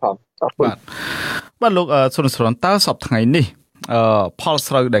ពលរដ្ឋផងអរគុណបាទលោកសុនស្រនតើសប្តាហ៍ថ្ងៃនេះផល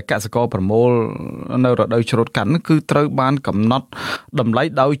ស្រូវដែលកសិករប្រមូលនៅរដូវច្រូតកាត់នោះគឺត្រូវបានកំណត់តម្លៃ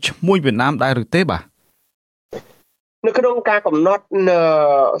ដោយឈ្មួញវៀតណាមដែរឬទេបាទនៅក្នុងការកំណត់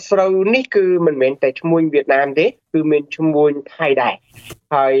ស្រូវនេះគឺមិនមែនតែឈ្មួញវៀតណាមទេគឺមានឈ្មួញថៃដែរ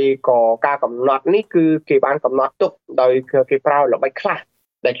ហើយក៏ការកំណត់នេះគឺគេបានកំណត់ទុកដោយគេប្រើល្បិចខ្លះ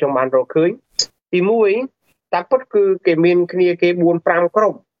ដែលខ្ញុំបានរកឃើញទី1តាមពិតគឺគេមានគ្នាគេ 4-5 ក្រុ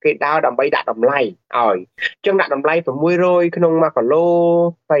មគេដើរដើម្បីដាក់តម្លៃឲ្យអញ្ចឹងដាក់តម្លៃ600ក្នុង1គីឡូ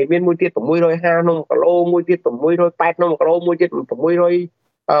ហើយមានមួយទៀត650ក្នុង1គីឡូមួយទៀត680ក្នុង1គីឡូមួយទៀត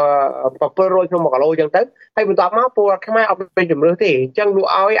600 700ក្នុង1គីឡូអញ្ចឹងទៅហើយបន្ទាប់មកពលរដ្ឋខ្មែរអត់មានជំរឿសទេអញ្ចឹងលក់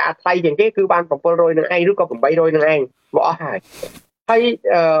ឲ្យអាថ្លៃជាងគេគឺបាន700នឹងឯងឬក៏800នឹងឯងមកអស់ហើយ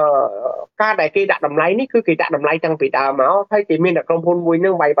ការដែលគេដាក់តម្លៃនេះគឺគេដាក់តម្លៃតាំងពីដើមមកហើយគេមានតែក្រុមហ៊ុនមួយនឹ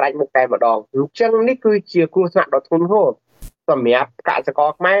ងវាយផ្ដាច់មុខតែម្ដងអញ្ចឹងនេះគឺជាគ្រោះថ្នាក់ដ៏ធ្ងន់ធ្ងរសម្រាប់កសិករ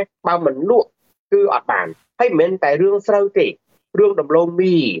ខ្មែរបើមិនលក់គឺអត់បានហើយមិនមែនតែរឿងស្រូវទេរឿងដំឡូង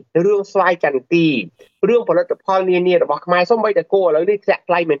មីរឿងស្វាយចន្ទីរឿងផលិតផលនានារបស់ខ្មែរសូម្បីតែគោឥឡូវនេះធ្លាក់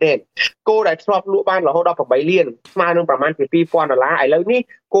ថ្លៃមែនទែនគោដែលធ្លាប់លក់បានរហូតដល់8លានស្មើនឹងប្រមាណជា$2000ឥឡូវនេះ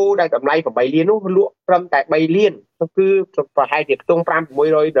គោដែលតម្លៃ8លាននោះលក់ត្រឹមតែ3លានគឺប្រហែលជាខ្ទង់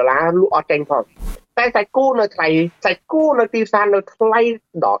$500-600លក់អត់ចេញផងតែសាច់គោនៅថ្លៃសាច់គោនៅទីផ្សារនៅថ្លៃ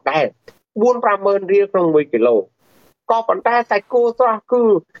ដដែល4-50000រៀលក្នុង1គីឡូក៏ប៉ុន្តែសាច់គោស្រស់គឺ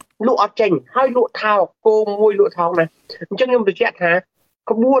លក់អត់ចេញហើយលក់ថោកគោមួយលក់ថោកណាស់អញ្ចឹងខ្ញុំបញ្ជាក់ថា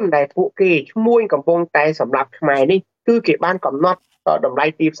ក្បួនដែលពួកគេឈ្មួញកំពុងតែសម្រាប់ខ្មែរនេះគឺគេបានកំណត់តម្លៃ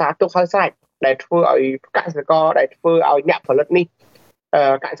ទីផ្សារទុកហើយស្រេចដែលធ្វើឲ្យកសិករដែលធ្វើឲ្យអ្នកផលិតនេះ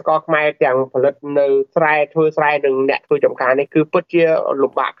កសិករខ្មែរទាំងផលិតនៅស្រែធ្វើស្រែនិងអ្នកធ្វើចំការនេះគឺពិតជា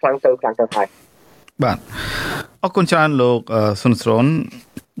លំបាកខ្លាំងទៅហើយបាទអរគុណច្រើនលោកសុនស្រន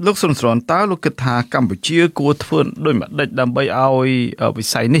លោកសុនស្រនតើលោកគិតថាកម្ពុជាគួរធ្វើដូចម្តេចដើម្បីឲ្យវិ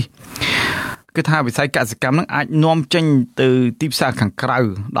ស័យនេះគឺថាវិស័យកសិកម្មនឹងអាចនាំចេញទៅទីផ្សារខាងក្រៅ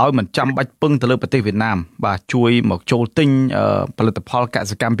ដោយមិនចាំបាច់ពឹងទៅលើប្រទេសវៀតណាមបាទជួយមកចូលទិញផលិតផលក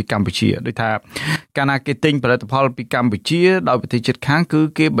សិកម្មពីកម្ពុជាដូចថាកាលណាគេទិញផលិតផលពីកម្ពុជាដោយប្រទេសជិតខាងគឺ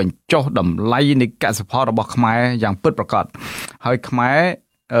គេបញ្ចុះតម្លៃនៃកសិផលរបស់ខ្មែរយ៉ាងពិតប្រាកដហើយខ្មែរ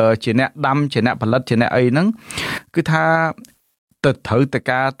ជាអ្នកដាំជាអ្នកផលិតជាអ្នកអីហ្នឹងគឺថាទៅត្រូវតែ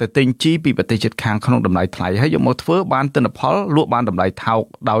ការទៅទិញជីពីប្រទេសជិតខាងក្នុងតម្លៃថ្លៃហើយយកមកធ្វើបានទិន្នផលលក់បានតម្លៃថោក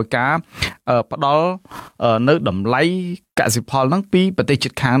ដោយការផ្ដល់នៅតម្លៃកសិផលហ្នឹងពីប្រទេសជិ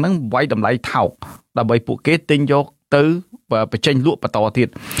តខាងហ្នឹងវាយតម្លៃថោកដើម្បីពួកគេទិញយកទៅបញ្ចេញលក់បន្តទៀត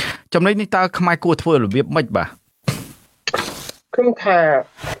ចំណុចនេះតើខ្មែរគួរធ្វើរបៀបម៉េចបាទខ្ញុំថា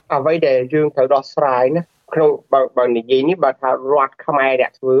អ្វីដែលយើងត្រូវដោះស្រាយណាក្នុងបើនិយាយនេះបើថារដ្ឋខ្មែរអ្ន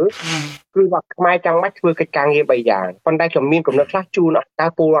កធ្វើគឺរដ្ឋខ្មែរចង់បាច់ធ្វើកិច្ចការងារ3យ៉ាងប៉ុន្តែខ្ញុំមានកំណត់ខ្លះជូនតើ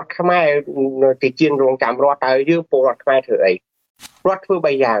ពលរដ្ឋខ្មែរទីជារងចាំរដ្ឋតើយើងពលរដ្ឋខ្មែរធ្វើអីរដ្ឋធ្វើ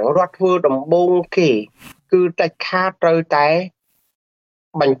3យ៉ាងរដ្ឋធ្វើដំបូងគេគឺតែខាតត្រូវតែ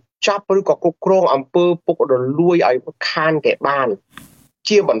បញ្ចប់ឬក៏គ្រប់គ្រងអំពើពុករលួយឲ្យខានតែបាន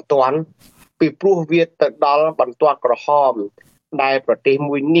ជាបន្ទាន់ពីព្រោះវាទៅដល់បន្ទាត់ក្រហមដែលប្រទេស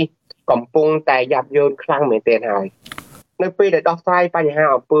មួយនេះកំពុងតែយ៉ាប់យ៉ឺនខ្លាំងមែនទែនហើយនៅពេលដែលដោះស្រាយបញ្ហា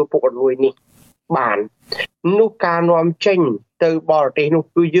អំពើពុករលួយនេះបាននោះការនាំចេញទៅបរទេសនោះ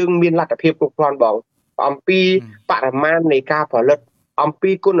គឺយើងមានលទ្ធភាពគ្រប់គ្រាន់បងអំពីបរិមាណនៃការផលិតអំ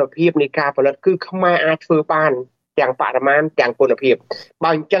ពីគុណភាពនៃការផលិតគឺខ្មែរអាចធ្វើបានទាំងបរិមាណទាំងគុណភាពបើ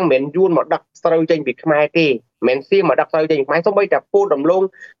អញ្ចឹងមិនយួនមកដឹកស្រូវចេញពីខ្មែរទេមិនសៀមមកដឹកស្រូវចេញពីខ្មែរសូម្បីតែពូដំឡូង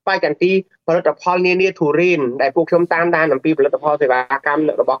បាយចន្ទីផលិតផលនានាទុរេនដែលពួកខ្ញុំតាមដានអំពីផលិតផលសេវាកម្ម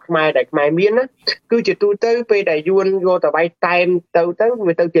របស់ខ្មែរដែលខ្មែរមានណាគឺជាទូទៅពេលដែលយួនយកទៅវាយតែមទៅ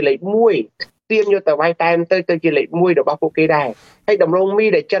វាទៅជាលេខ1ទៀមយកទៅវាយតែមទៅជាលេខ1របស់ពួកគេដែរហើយដំឡូងមី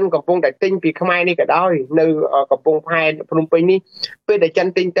ដែលចិនកំពុងតែទិញពីខ្មែរនេះក៏ដោយនៅកំពង់ផែភ្នំពេញនេះពេលដែលចិន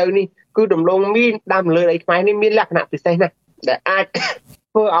ទិញទៅនេះគឺដំឡូងមីដាំលើដីខ្មែរនេះមានលក្ខណៈពិសេសណាស់ដែលអាច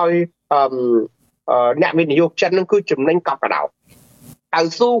ធ្វើឲ្យអ្នកវិនិយោគចិននឹងគឺចំណេញកប់កដោអៅ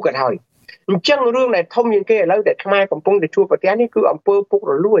ស៊ូក៏ហើយអញ្ចឹងរឿងដែលធំជាងគេឥឡូវដែលខ្មែរកំពុងតែជួបប្រទះនេះគឺអំពើពុក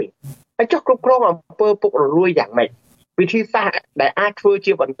រលួយហើយចុះគ្រប់គ្រងអំពើពុករលួយយ៉ាងម៉េចវិធីសាស្ត្រដែលអាចធ្វើ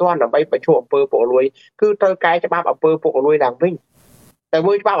ជាបន្ទាន់ដើម្បីបញ្ឈប់អំពើពុករលួយគឺត្រូវកែច្បាប់អំពើពុករលួយឡើងវិញតែ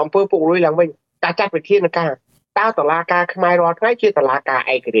មួយច្បាប់អំពើពុករលួយឡើងវិញការចាត់វិធានការតើតុលាការខ្មែររាល់ថ្ងៃជាតុលាការ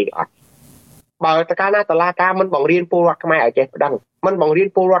ឯករាជ្យអត់បើតើកាលណាតុលាការមិនបង្រៀនពលរដ្ឋខ្មែរឲ្យចេះប្តឹងមិនបង្រៀន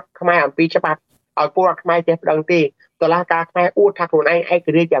ពលរដ្ឋខ្មែរអំពីច្បាប់ឲ្យពលរដ្ឋខ្មែរចេះប្តឹងទេតុលាការខ្មែរអួតថាខ្លួនឯងឯក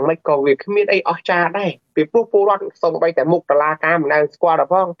រាជ្យយ៉ាងម៉េចក៏វាគ្មានអីអស្ចារ្យដែរពីព្រោះពលរដ្ឋសូម្បីតែមុខតុលាការមិនដែលស្គាល់ដល់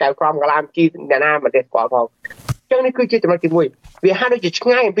ផងចៅក្រមកលាមជីអ្នកណាមិនដែលស្គាល់ផងចឹងនេះគឺជាចំណុចទី1វាហាក់ដូចជាឆ្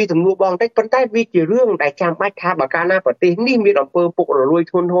ងាយអំពីទំនួលបងតិចប៉ុន្តែវាជារឿងដែលចាំបាច់ថាបើកាលណាប្រទេសនេះមានអំពើពុករលួយ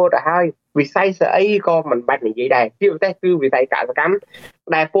ធ្ងន់ធ្ងរទៅហើយវិស័យស្អីក៏មិនបាច់និយាយដែរជាពិសេសគឺវិស័យកសិកម្ម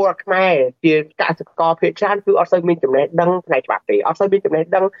ដែលពលរដ្ឋខ្មែរជាកសិករភាគច្រើនគឺអត់សូវមានចំណេះដឹងផ្នែកច្បាប់ទេអត់សូវមានចំណេះ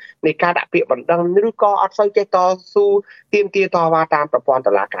ដឹងនៃការដាក់ពាក្យបណ្ដឹងឬក៏អត់សូវចេះតស៊ូទាមទារតវ៉ាតាមប្រព័ន្ធ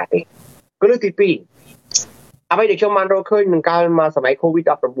តុលាការទេគឺលើកទី2អ្វីដែលខ្ញុំបានរកឃើញនឹងកាលមកសម័យ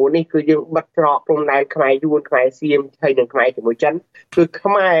COVID-19 នេះគឺយើងបិទច្រកព្រំដែនខ្មែរយួនខ្មែរសៀមហើយនឹងខ្មែរជាមួយចិនគឺខ្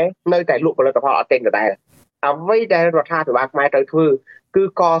មែរនៅតែលក់ផលិតផលអត់ទិញដដែលអ្វីដែលរដ្ឋាភិបាលខ្មែរត្រូវធ្វើគឺ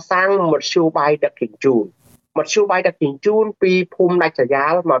កសាងមធ្យោបាយដឹកជញ្ជូនពីភូមិដាច់ស្រយា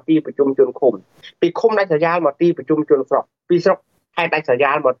លមកទីប្រជុំជនឃុំពីឃុំដាច់ស្រយាលមកទីប្រជុំជនស្រុកពីស្រុក ខេត្តដាច់ស្រ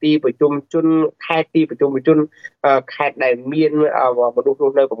យាលមកទីប្រជុំជនខេត្តទីប្រជុំជនខេត្តដែលមានមនុស្សរ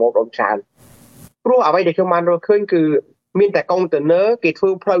ស់នៅប្រមូលផ្តុំច្រើនព្រោះអ្វីដែលខ្ញុំបានរកឃើញគឺមានតែកុងតឺន័រគេធ្វើ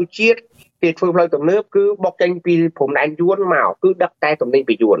ផ្លូវជាតិគេធ្វើផ្លូវទំនើបគឺបុកចេញពីព្រំដែនយួនមកគឺដឹកតែទំនិញ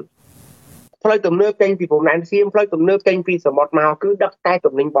ពីយួនផ្លូវទំនើបចេញពីព្រំដែនសៀមផ្លូវទំនើបចេញពីសមុទ្រមកគឺដឹកតែ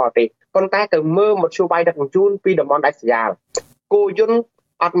ទំនិញបរទេសប៉ុន្តែទៅមើលមធ្យោបាយដឹកជញ្ជូនពីតំបន់ដាច់ស្រយាលគោយន្ត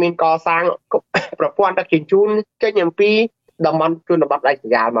អត់មានកសាងប្រព័ន្ធដឹកជញ្ជូនចេញអំពីតំបន់ជនបទដាច់ស្រ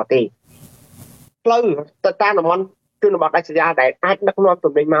យាលមកទេផ្លូវទៅតាមតំបន់ជនបទដាច់ស្រយាលដែលអាចដឹកនាំ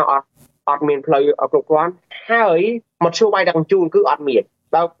ទំនិញមកអត់មានផ្លូវគ្រប់គ្រាន់ហើយមធ្យោបាយដឹកជញ្ជូនគឺអត់មាន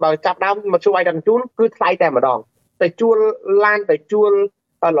បើចាប់ដើមមធ្យោបាយដឹកជញ្ជូនគឺថ្លៃតែម្ដងទៅជួលឡានទៅជួល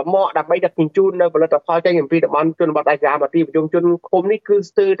លំអដើម្បីដឹកជញ្ជូននៅផលិតផលចេញអំពីតំបន់ជនបទដាច់ស្រយាលមកទីប្រជុំជនឃុំនេះគឺ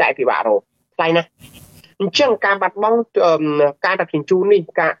ស្ទើរតែពិបាករកថ្លៃណាស់អញ្ចឹងការបាត់បង់ការដឹកជញ្ជូននេះ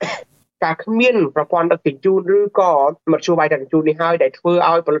ការគ្មានប្រព័ន្ធដឹកជញ្ជូនឬក៏មធ្យោបាយដឹកជញ្ជូននេះហើយដែលធ្វើ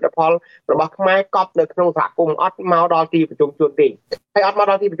ឲ្យផលិតផលរបស់ខ្មែរកប់នៅក្នុងសហគមន៍អត់មកដល់ទីប្រជុំជនទេហើយអត់មក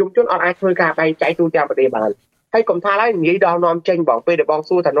ដល់ទីប្រជុំជនអត់អាចធ្វើការបែងចែកទូទាំងប្រទេសបានហើយកុំថាឡើយនិយាយដល់នាំចេញបងពេលដែលបង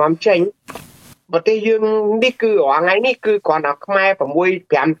សួរថានាំចេញប្រទេសយើងនេះគឺរាល់ថ្ងៃនេះគឺគ្រាន់តែខ្មែរ6 5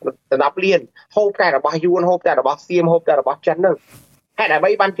 10លានហូបតែរបស់យួនហូបតែរបស់សៀមហូបតែរបស់ចិនហ្នឹងហេតុអ្វី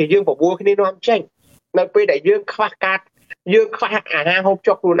បានជាយើងបបួលគ្នានាំចេញនៅពេលដែលយើងខ្វះអាហារហូប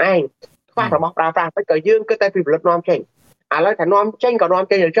ចុកខ្លួនឯងខ្វះរបស់ប្រើប្រាស់ទៅក៏យើងគិតតែពីផលិតនាំចេញឥឡូវថានាំចេញក៏នាំ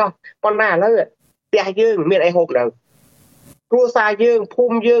ចេញទៅចោះប៉ុន្តែឥឡូវផ្ទះយើងមានអីហូបនៅគ្រួសារយើងភូ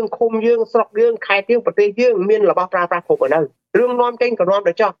មិយើងឃុំយើងស្រុកយើងខេត្តយើងប្រទេសយើងមានរបស់ប្រើប្រាស់គ្រប់នៅរឿងនាំចេញក៏នាំ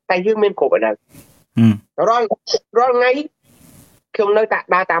ទៅចោះតែយើងមានគ្រប់នៅរាល់ថ្ងៃខ្ញុំនៅតែ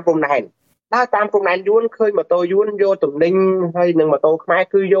ដើរតាមព្រំដែនយួនឃើញម៉ូតូយួនយកទំនិញហើយនឹងម៉ូតូខ្មែរ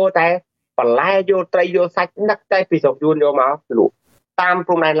គឺយកតែបន្លែយកត្រីយកសាច់ដឹកតែពីស្រុកយួនយកមកលក់តាម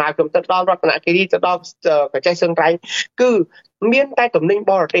ព្រំដែនឡាវខ្ញុំទៅដល់រតនគិរីទៅដល់កញ្ចេះសឹងត្រែងគឺមានតែទំនិញ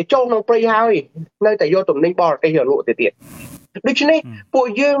បរទេសចូលក្នុងព្រៃហើយនៅតែយកទំនិញបរទេសយកលក់ទៅទៀតដូច្នេះពួក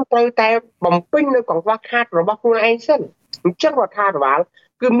យើងត្រូវតែបំពេញនៅកង្វះខាតរបស់ខ្លួនឯងសិនអញ្ចឹងរដ្ឋាភិបាល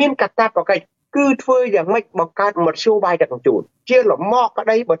គឺមានកាតព្វកិច្ចគឺធ្វើយ៉ាងម៉េចបង្កើតមធ្យោបាយដឹកជញ្ជូនជាលំមកក្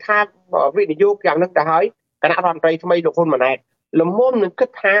តីបើថាវិនិយោគយ៉ាងនឹងទៅហើយគណៈរដ្ឋមន្ត្រីថ្មីលោកហ៊ុនម៉ាណែតលំមុំនឹងគិត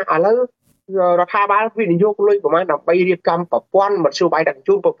ថាឥឡូវរដ្ឋាភិបាលវិនិយោគលុយប្រមាណដើម្បីរៀបចំប្រព័ន្ធមធ្យោបាយដឹកជញ្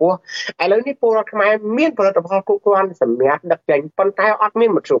ជូនព្រោះឥឡូវនេះពលរដ្ឋខ្មែរមានផលិតផលគ្រប់គ្រាន់សម្រាប់ដឹកចេញប៉ុន្តែអត់មាន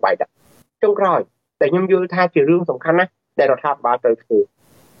មធ្យោបាយដឹកចុងក្រោយតែខ្ញុំយល់ថាជារឿងសំខាន់ណាស់ដែលរដ្ឋាភិបាលត្រូវធ្វើ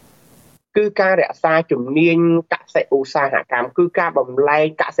គឺការរក្សាជំនាញកសិឧស្សាហកម្មគឺការបំលែង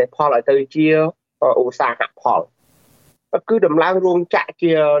កសិផលឲ្យទៅជាឧស្សាហផលគឺដំឡើងរោងចក្រ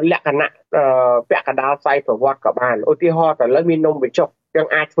ជាលក្ខណៈពាក់កណ្ដាលផ្សាយប្រវត្តិក៏បានឧទាហរណ៍តែឥឡូវមាននំបញ្ចុកយើង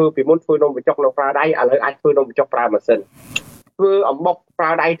អាចធ្វើពីមុនធ្វើនំបញ្ចុកនៅប្រើដៃឥឡូវអាចធ្វើនំបញ្ចុកប្រើម៉ាស៊ីនធ្វើអំបុកប្រើ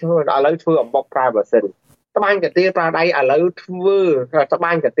ដៃធ្វើឥឡូវធ្វើអំបុកប្រើម៉ាស៊ីនត្បាញកាទេប្រើដៃឥឡូវធ្វើត្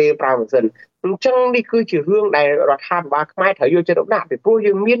បាញកាទេប្រើម៉ាស៊ីនអញ្ចឹងនេះគឺជារឿងដែលរដ្ឋាភិបាលខ្មែរត្រូវយកចិត្តទុកដាក់ពីព្រោះ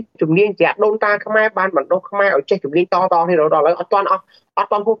យើងមានជំនាញជាដូនតាខ្មែរបានបណ្ដុះខ្មែរឲ្យចេះជំនាញតនេះដល់ឥឡូវអត់ទាន់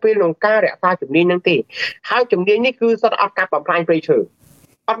ហួសពេលក្នុងការរក្សាជំនាញនឹងទេហើយជំនាញនេះគឺសុទ្ធអត់កាប់បំផ្លាញព្រៃឈើ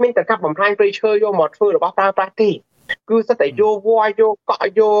អត់មានតែកាប់បំផ្លាញព្រៃឈើយកមកធ្វើរបស់ប្រើប្រាស់ទេគឺសិតតែយកវល្លិយកកក់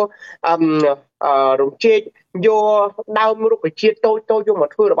យករំជែកយកដើមរុក្ខជាតិតូចយកមក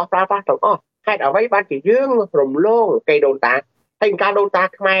ធ្វើរបស់ប្រើប្រាស់ទាំងអស់ហេតុអ្វីបានជាយើងរំលងកេរដូនតាហើយការដូនតា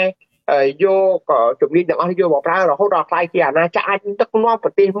ខ្មែរយកជំនាញទាំងអស់យកមកប្រើរហូតដល់ខ្លាយជាអាណាចក្រអាចដឹកនាំប្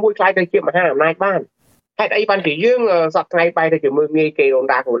រទេសមួយខ្លាយទៅជាមហាអំណាចបានហេតុអីបានជាយើងសប្តាហ៍ថ្ងៃបែរទៅជាមើលងាយកេរដូន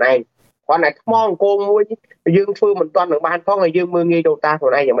តាខ្លួនឯងគ្រាន់តែថ្មអង្គមមួយយើងធ្វើមិនទាន់នឹងបានផងហើយយើងមើលងាយដូនតាខ្លួ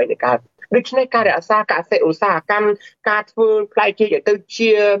នឯងយ៉ាងម៉េចទៅកើតដូច្នេះការរក្សាកសិឧស្សាហកម្មការធ្វើផ្លែចេកឲ្យទៅ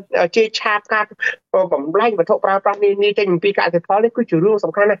ជាឆាបការបំលែងវត្ថុប្រើប្រាស់នានាចេញពីកសិផលនេះគឺជារឿង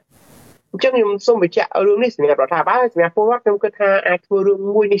សំខាន់ណាស់អញ្ចឹងខ្ញុំសូមបញ្ជាក់រឿងនេះសម្រាប់រដ្ឋាភិបាលសម្រាប់ពលរដ្ឋខ្ញុំគិតថាអាចធ្វើរឿង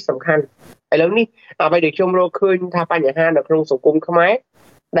មួយនេះសំខាន់ឥឡូវនេះអ្វីដែលខ្ញុំរកឃើញថាបញ្ហានៅក្នុងសង្គមខ្មែរ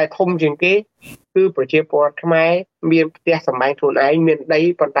ដែលធំជាងគេគឺប្រជាពលរដ្ឋខ្មែរមានផ្ទះសម្បែងខ្លួនឯងមានដី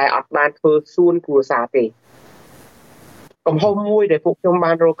ប៉ុន្តែអត់បានធ្វើសួនគ្រួសារទេកំហុសមួយដែលពួកខ្ញុំ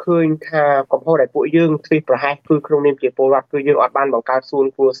បានរកឃើញថាកំហុសដែលពួកយើងធ្វេសប្រហែសគឺក្នុងនាមជាពលរដ្ឋគឺយើងអត់បានបង្កើតសួន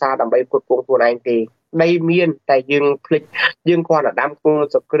គ្រួសារដើម្បីផ្គត់ផ្គង់ខ្លួនឯងទេដីមានតែយើងភ្លេចយើងគ្រាន់តែដាំគល់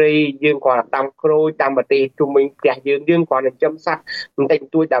សក្រីយើងគ្រាន់តែដាំក្រូចតាមប្រទេសជុំវិញផ្ទះយើងគ្រាន់តែចិញ្ចឹមសត្វបន្តិចប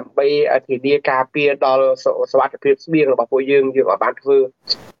ន្តួចដើម្បីធានាការពារដល់សុវត្ថិភាពស្បៀងរបស់ពួកយើងអត់បានធ្វើ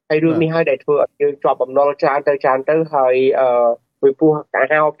ហើយរឿងនេះហើយដែលធ្វើឲ្យយើងជាប់បំណុលច្រើនទៅហើយពីព្រោះការ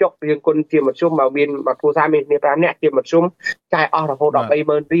ហៅចុកយើងគុណជាមធ្យមមកមានមកគ្រួសារមានគ្នា5នាក់ជាមធ្យមចាយអស់រហូតដល់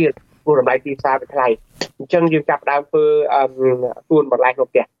 30000 រៀលព្រោះតម្លៃទីផ្សារវាថ្លៃអញ្ចឹងយើងចាប់ដើមធ្វើទួនបន្លែក្នុង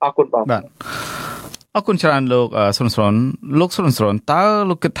ផ្ទះអរគុណបងបាទ អរគុណច្រើនលោកសុនស្រនលោកសុនស្រនតើ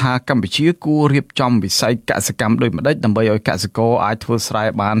លោកគិតថាកម្ពុជាគួររៀបចំវិស័យកសិកម្មដូចម្តេចដើម្បីឲ្យកសិករអាចធ្វើស្រែ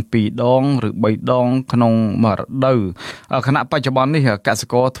បាន2ដងឬ3ដងក្នុងមួយរដូវខណៈបច្ចុប្បន្ននេះកសិ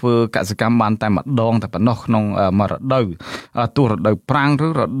ករធ្វើកសិកម្មបានតែម្ដងតែប៉ុណ្ណោះក្នុងមួយរដូវទោះរដូវប្រាំងឬ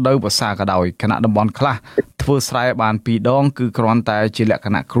រដូវវស្សាក៏ដោយខណៈតំបន់ខ្លះធ្វើស្រែបាន2ដងគឺគ្រាន់តែជាលក្ខ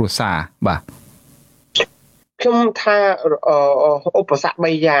ណៈគ្រួសារបាទខ្ញុំថាឧបសគ្គ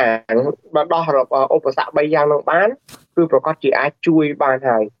3យ៉ាងបើដោះឧបសគ្គ3យ៉ាងនោះបានគឺប្រកាសជាអាចជួយបាន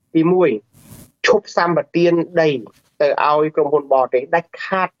ហើយទី1ឈប់សម្បទានដីទៅឲ្យក្រុមហ៊ុនបរទេសដាច់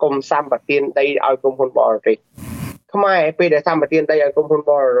ខាតកុំសម្បទានដីឲ្យក្រុមហ៊ុនបរទេសខ្មែរពេលដែលសម្បទានដីឲ្យក្រុមហ៊ុន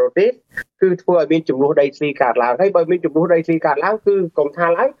បរទេសគឺធ្វើឲ្យមានចំនួនដីធ្លីកើតឡើងហើយបើមានចំនួនដីធ្លីកើតឡើងគឺកុំថា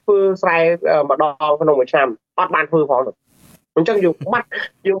ឡើយធ្វើស្រែម្ដងក្នុងមួយឆ្នាំអត់បានធ្វើផងអញ្ចឹងយើងបាត់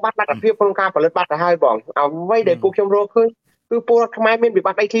លទ្ធភាពក្នុងការផលិតបាត់ទៅហើយបងអ្វីដែលពួកខ្ញុំរកឃើញគឺពលរដ្ឋខ្មែរមានវិប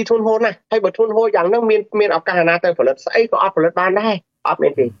ត្តិដីធ្លីធ្ងន់ធ្ងរណាស់ហើយបើធ្ងន់ធ្ងរយ៉ាងហ្នឹងមានឱកាសណាទៅផលិតស្អីក៏អត់ផលិតបានដែរអត់មា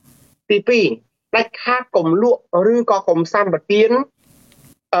នទេទី2ដាច់ខាតកុំលក់ឬក៏កុំសម្បទាន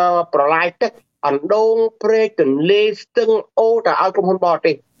ប្រឡាយទឹកអណ្ដូងព្រែកទន្លេស្ទឹងអូទៅឲ្យក្រុមហ៊ុនបរ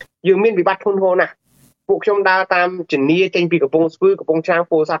ទេសយើងមានវិបត្តិធ្ងន់ធ្ងរណាស់ពួកខ្ញុំដើរតាមជំនាចេញពីកំពង់ស្ពឺកំពង់ឆ្នាំង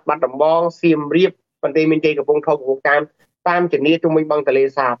ពោធិ៍សាត់បាត់ដំបងសៀមរាបបន្ទាយមានជ័យកំពង់ធំកំពង់តាមជំនាជុំវិញបឹងទន្លេ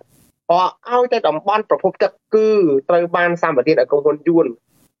សាបឲ្យតែតំបន់ប្រភពទឹកគឺត្រូវបានសម្បទានឲ្យក្រុមហ៊ុនយួន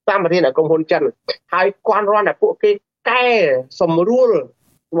សម្បទានឲ្យក្រុមហ៊ុនចិនហើយគាត់រាន់តែពួកគេកែសម្រួល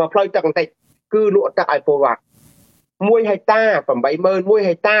មកផ្លូវទឹកបន្តិចគឺលក់ទឹកឲ្យពលរដ្ឋ1ហិកតា 80000 1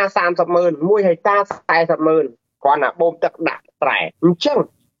ហិកតា 30000 1ហិកតា 40000គ្រាន់តែបូមទឹកដាក់ត្រែអញ្ចឹង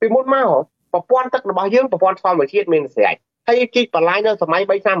ពីមុនមកប្រព័ន្ធទឹករបស់យើងប្រព័ន្ធធម្មជាតិមានស្រេចហើយជីកបន្លាយនៅសម័យ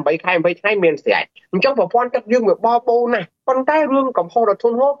3ឆ្នាំ8ខែ8ថ្ងៃមានស្រេចអញ្ចឹងប្រព័ន្ធទឹកយើងវាបបោណាស់ប៉ុន្តែរឿងកំហុសដ៏ធ្ង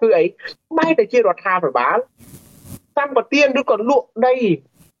ន់ធ្ងរគឺអីបែរទៅជារដ្ឋាភិបាលសម្បទានឬក៏លក់ដី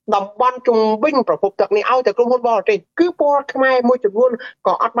តំបន់ជុំវិញប្រភពទឹកនេះឲ្យតែក្រុមហ៊ុនបរទេសគឺពលរដ្ឋខ្មែរមួយចំនួន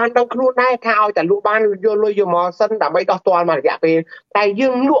ក៏អត់បានដឹងខ្លួនដែរថាឲ្យតែលក់បានយកលុយយកមកសិនដើម្បីដោះទាល់មករយៈពេលតែយើ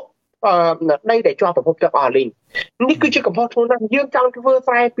ងលក់ដីដែលជាប់ប្រភពទឹកអស់លីងនេះគឺជាកំហុសធ្ងន់ណាស់យើងចង់ធ្វើ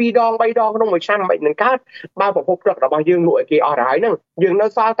ស្រែ2ដង3ដងក្នុងមួយឆ្នាំមិននឹងកើតបើប្រភពទឹករបស់យើងលក់ឲ្យគេអស់ទៅហើយហ្នឹងយើងនៅ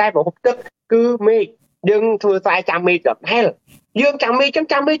សល់តែប្រភពទឹកគឺមេឃយើងធ្វើស្រែចាំមេឃដល់ហែលយើងចាំមេឃ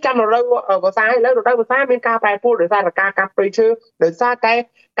ចាំរដូវវស្សាឥឡូវរដូវវស្សាមានការប្រែប្រួលដោយសារតែការកាប់ព្រៃឈើដោយសារតែ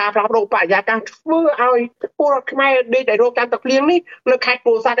ការផ្លាស់ប្ដូរបរិយាកាសធ្វើឲ្យពលរដ្ឋខ្មែរដេកតែរោគតាមទឹកភ្លៀងនេះនៅខេត្ត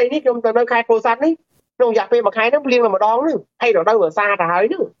ពោធិ៍សាត់អីនេះខ្ញុំទៅនៅខេត្តពោធិ៍សាត់នេះក្នុងរយៈពេល1ខែហ្នឹងភ្លៀងតែម្ដងហ្នឹងហើយរដូវវស្សាទៅហើយ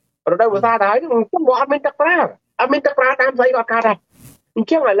ហ្នឹងរដូវវស្សាទៅហើយខ្ញុំអត់មានទឹកប្រើតាមស្អីក៏អត់កើតដែរអញ្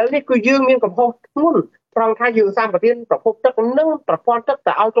ចឹងឥឡូវនេះគឺយើងមានកំហុសធ្ងន់ត្រង់ថាយើងសម្បទានប្រភពទឹកនិងប្រព័ន្ធទឹក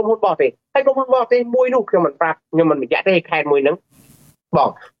ទៅឲ្យក្រុមហ៊ុនបរទេសហើយក្រុមហ៊ុនបរទេសមួយនោះខ្ញុំមិនប្រាប់ខ្ញុំមិនបញ្ជាក់ទេខេត្តមួយហ្នឹងបង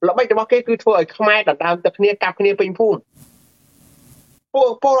ល្បិចរបស់គេគឺធ្វើឲ្យខ្មែរដណ្ដើមទឹកគ្នាកាប់គ្នាពេញភូមិពួក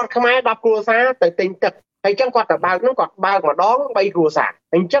ពលរដ្ឋខ្មែរ10គ្រួសារទៅទិញទឹកហើយចឹងគាត់ទៅបើកហ្នឹងគាត់បើកម្ដង3គ្រួសារ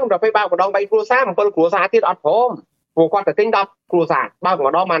អញ្ចឹងដល់ពេលបើកម្ដង3គ្រួសារ7គ្រួសារទៀតអត់ព្រមពួកគាត់ទៅទិញ10គ្រួសារបើក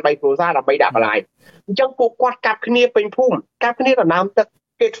ម្ដងបាន3គ្រួសារដើម្បីដាក់បន្លាយអញ្ចឹងពួកគាត់កាប់គ្នាពេញភូមិកាប់គ្នាដណ្ដើមទឹក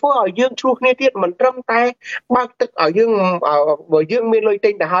គេធ្វើឲ្យយើងឆ្លោះគ្នាទៀតមិនត្រឹមតែបើកទឹកឲ្យយើងបើយើងមានលុយទិ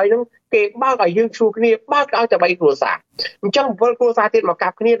ញទៅហើយហ្នឹងគេបើកឲ្យយើងឆ្លោះគ្នាបើកឲ្យតែ3គ្រួសារអញ្ចឹង7គ្រួសារទៀតមកកា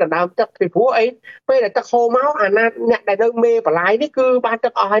ប់គ្នាដណ្ដើមទឹកពីព្រោះអីពេលដែលទឹកហូរមកអាណាអ្នកដែលនៅមេបន្លាយនេះគឺបានទឹ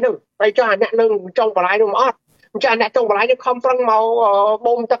កអស់ហើយហ្នឹងហើយចុះអាអ្នកនៅចុងបន្លាយនោះមិនអត់អញ្ចឹងអ្នកចុងបន្លាយនេះខំប្រឹងមក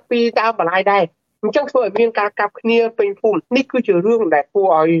បូមទឹកពីតាមបន្លាយដែរអញ្ចឹងធ្វើឲ្យមានការកាប់គ្នាពេញភូមិនេះគឺជារឿងដែលគួរ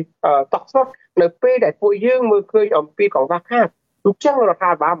ឲ្យតក់ស្លុតនៅពេលដែលពួកយើងមើលឃើញអំពីកង្វះខាតអញ្ចឹងរដ្ឋា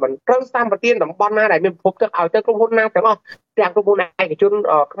ភិបាលមិនត្រូវសម្បទានតំបន់ណាដែលមានប្រភពទឹកឲ្យទៅក្រុមហ៊ុនណាទាំងអស់ទាំងក្រុមហ៊ុនឯកជន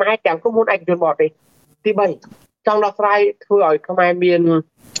ខ្មែរទាំងក្រុមហ៊ុនឯកជនបរទេសទី3ចង់ដោះស្រាយធ្វើឲ្យខ្មែរមាន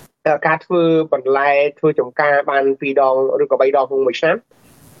ការធ្វើបន្លែធ្វើចំការបាន2ដងឬក៏3ដងក្នុងមួយឆ្នាំ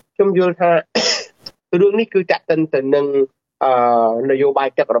ខ្ញុំយល់ថារឿងនេះគឺចាក់ទិនទៅនឹងនយោបាយ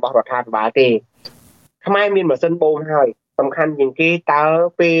ទឹករបស់រដ្ឋាភិបាលទេខ្មែរមានម៉ាស៊ីនបូមហើយសំខាន់ជាងគេតើ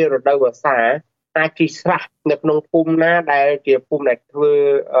ពេលរដូវវស្សាអាចជីស្រះនៅក្នុងភូមិណាដែលជាភូមិដែលធ្វើ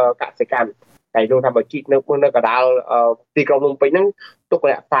កសិកម្មតែយល់ថាបើជីនៅកណ្ដាលទីក្រុងភ្នំពេញហ្នឹងទុក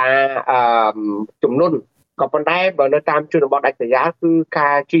រក្សាចំនួនក៏ប៉ុន្តែបើនៅតាមជនបទដាច់ស្រយាលគឺកា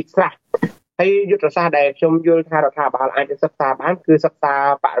រជីស្រះហើយយុទ្ធសាស្ត្រដែលខ្ញុំយល់ថារដ្ឋាភិបាលអាចសិក្សាបានគឺសិក្សា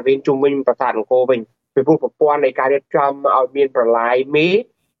បរិវេណជុំវិញប្រាសាទអង្គរវិញពីព្រោះប្រព័ន្ធនៃការរៀបចំឲ្យមានប្រឡាយមេ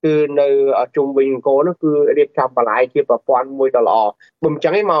គឺនៅជុំវិញអង្គរនោះគឺរៀបចំបន្លាយជាប្រព័ន្ធមួយដ៏ល្អបើមិនចឹ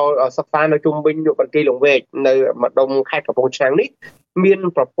ងឯងមកសិក្សានៅជុំវិញបន្ទាយលង្វែកនៅម្ដុំខេត្តកំពង់ឆ្នាំងនេះមាន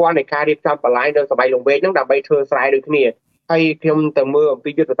ប្រព័ន្ធនៃការរៀបចំបន្លាយនៅសម័យលង្វែកហ្នឹងដើម្បីធ្វើស្រែដូចគ្នាហើយខ្ញុំទៅមើលអំ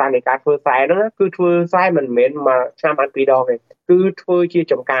ពីយុទ្ធសាស្ត្រនៃការធ្វើស្រែហ្នឹងគឺធ្វើស្រែមិនមែនមួយឆ្នាំបាន2ដងទេគឺធ្វើជា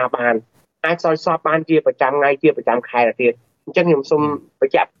ចំការបានអាចសោយសពបានជាប្រចាំថ្ងៃជាប្រចាំខែទៀតអ ចឹងខ្ញុំសូមប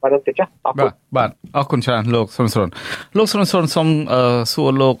ញ្ជាក់ប៉ុណ្្នឹងទៅចាស់អរគុណបាទអរគុណច្រើនលោកសុនសុនលោកសុនសុនសូមសួរ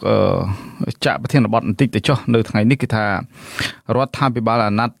លោកចាក់ប្រធានបទបន្តិចទៅចុះនៅថ្ងៃនេះគឺថារដ្ឋាភិបាល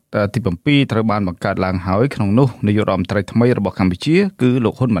អាណត្តិទី7ត្រូវបានបង្កើតឡើងហើយក្នុងនោះនាយករដ្ឋមន្ត្រីថ្មីរបស់កម្ពុជាគឺលោ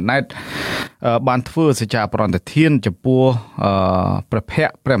កហ៊ុនម៉ាណែតបានធ្វើសច្ចាប្រណិធានចំពោះព្រះភ័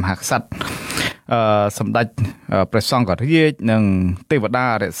ក្ត្រព្រះមហាក្សត្រសម្ដេចព្រះសង្ឃរាជនិងទេវតា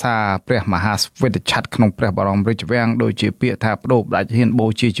រក្សាព្រះមហាស្វេតឆ័ត្រក្នុងព្រះបរមរាជវាំងដូចជាពាក្យថាបដូរបដាច់ហ៊ានបូ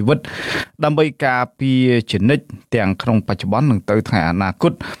ជាជីវិតដើម្បីការពារជានិច្ចទាំងក្នុងបច្ចុប្បន្ននិងទៅថ្ងៃអនាគ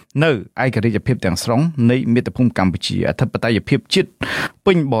តនៅឯករាជ្យភាពទាំងស្រុងនៃមាតុភូមិកម្ពុជាអធិបតេយ្យភាពជាតិ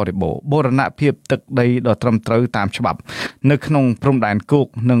ពេញបរិបូរណ៍បូរណភាពទឹកដីដ៏ត្រឹមត្រូវតាមច្បាប់នៅក្នុងព្រំដែនគោក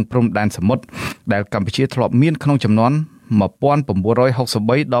និងព្រំដែនសមុទ្រដែលកម្ពុជាធ្លាប់មានក្នុងចំនួន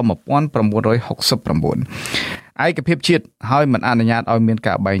1963ដល់1969ឯកភាពជាតិហើយមិនអនុញ្ញាតឲ្យមាន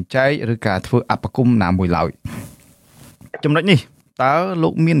ការបែងចែកឬការធ្វើអបគមណាមួយឡើយចំណុចនេះតើលោ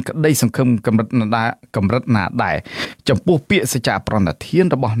កមានក្តីសង្ឃឹមកម្រិតណាដែរចំពោះពាក្យសច្ចាប្រណិធាន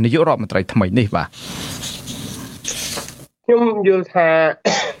របស់នាយករដ្ឋមន្ត្រីថ្មីនេះបាទខ្ញុំយល់ថា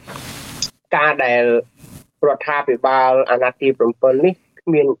ការដែលរដ្ឋាភិបាលអាណត្តិទី7នេះគ្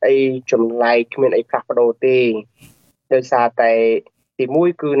មានអីចម្លែកគ្មានអីផ្លាស់ប្ដូរទេដោយសារតែទី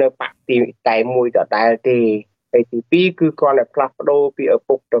1គឺនៅបកទីតែមួយដដែលទេហើយទី2គឺគ្រាន់តែផ្លាស់ប្ដូរពីឪ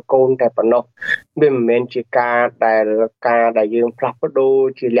ពុកទៅកូនតែប៉ុណ្ណោះវាមិនមែនជាការដែលយើងផ្លាស់ប្ដូរ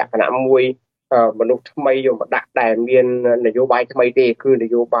ជាលក្ខណៈមួយមនុស្សថ្មីយកមកដាក់ដែលមាននយោបាយថ្មីទេគឺន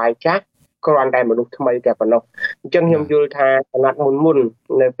យោបាយចាស់គ្រាន់តែមនុស្សថ្មីតែប៉ុណ្ណោះអញ្ចឹងខ្ញុំយល់ថាអាណត្តិមុន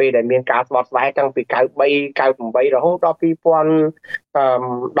នៅពេលដែលមានការស្បត់ស្បាយតាំងពី93 98រហូតដល់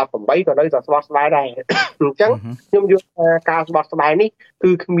2018ក៏នៅតែស្បត់ស្បាយដែរអញ្ចឹងខ្ញុំយល់ថាការស្បត់ស្បាយនេះ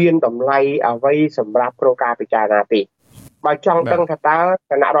គឺគ្មានតម្លៃអ្វីសម្រាប់ក្នុងការពិចារណាទេបើចង់ដឹងថាតើ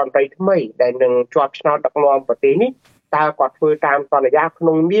គណៈរដ្ឋមន្ត្រីថ្មីដែលនឹងជាប់ឆ្នោតដឹកនាំប្រទេសនេះតើគាត់ធ្វើតាមសន្យាក្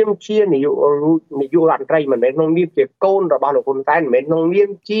នុងនាមជានាយករដ្ឋមន្ត្រីមិនមែនក្នុងនាមជាកូនរបស់លោកហ៊ុនសែនមិនមែនក្នុងនាម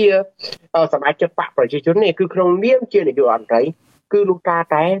ជាសមាជិកបកប្រជាជនទេគឺក្នុងនាមជានាយករដ្ឋមន្ត្រីគឺលោកតា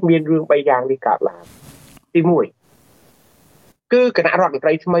តែមានរឿង3យ៉ាងនេះកើតឡើងទី1គឺគណៈរដ្ឋមន្ត្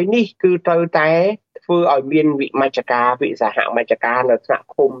រីថ្មីនេះគឺត្រូវតែធ្វើឲ្យមានវិមជ្ឈការវិសហមជ្ឈការនៅថ្នាក់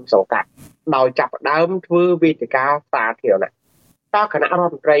ឃុំសង្កាត់ដោយចាប់ផ្ដើមធ្វើវេទិកាសាធារណៈតើគណៈរដ្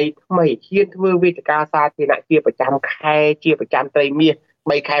ឋមន្ត្រីថ្មីហ៊ានធ្វើវេទិកាសាធារណៈជាប្រចាំខែជាប្រចាំត្រីមាស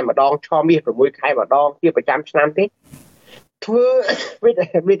3ខែម្ដងឆមាស6ខែម្ដងជាប្រចាំឆ្នាំទេធ្វើ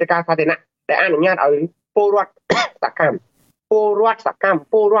វេទិកាសាធារណៈដែលអនុញ្ញាតឲ្យពលរដ្ឋសកម្មពលរដ្ឋ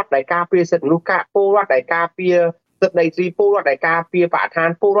ដែលការពារសិទ្ធិមនុស្សពលរដ្ឋដែលការពារសិទ្ធិដីធ្លីពលរដ្ឋដែលការពារបរិស្ថាន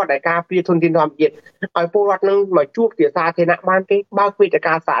ពលរដ្ឋដែលការពារធនធានធម្មជាតិឲ្យពលរដ្ឋនឹងមកជួបជាសាធារណៈបានទេបើកវេទិ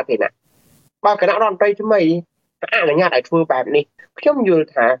កាសាធារណៈបើគណៈរដ្ឋមន្ត្រីថ្មីអនុញ្ញាតឲ្យធ្វើបែបនេះខ្ញុំយល់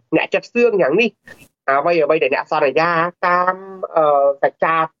ថាអ្នកចាត់សឿងយ៉ាងនេះអ្វីដែលអ្នកសន្យាតាមសច្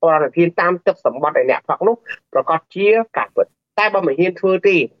ចាប្រណិធានតាមទឹកសម្បត្តិដែលអ្នកផឹកនោះប្រកាសជាការពិតតែបើមិនហ៊ានធ្វើ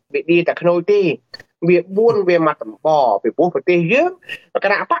ទេវាឌីតែខ្នួយទេវា4វាមកតំបពីព្រោះប្រទេសយើងគ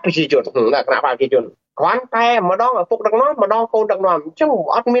ណៈបកប្រជាជនគ្រាន់តែម្ដងឪពុកដឹកនាំម្ដងកូនដឹកនាំអញ្ចឹង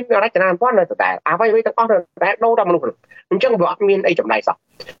អត់មានរចនាសម្ព័ន្ធនៅតែអ្វីទាំងអស់នៅតែដូរតែមនុស្សអញ្ចឹងវាអត់មានអីចម្លែកសោះ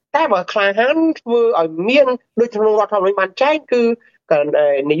តែបើក្លាហានធ្វើឲ្យមានដូចក្នុងរដ្ឋធម្មនុញ្ញបានចែងគឺ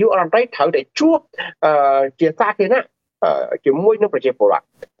នាយករដ្ឋមន្ត្រីត្រូវតែជួបជាសាធារណៈជាមួយនឹងប្រជាពលរដ្ឋ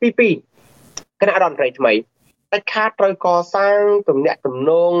ទី2គណៈរដ្ឋមន្ត្រីថ្មីតែខាតត្រូវកសាងទំនាក់ទំ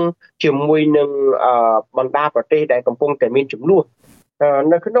នងជាមួយនឹងបណ្ដាប្រទេសដែលកំពុងតែមានចំនួន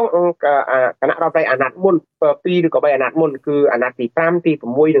នៅក្នុងគណៈរដ្ឋមន្ត្រីអាណត្តិមុន2ឬក៏3អាណត្តិមុនគឺអាណត្តិទី5ទី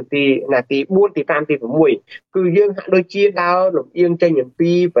6និងទី4ទី5ទី6គឺយើងហាក់ដូចជាដើរលំអៀងចេញ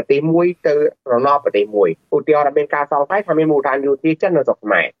ពីប្រទេសមួយទៅរណបប្រទេសមួយឧទាហរណ៍មានការសង្ស័យថាមានមូលដ្ឋានយោធាចិននៅស្រុកខ្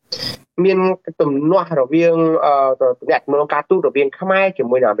មែរមានទំនាស់រវាងទំនាក់ទំនងការទូតរវាងខ្មែរជា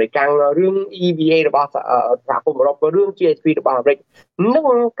មួយនឹងអាមេរិករឿង EVA របស់សហគមន៍អឺរ៉ុបរឿង GSP របស់អាមេរិកនិង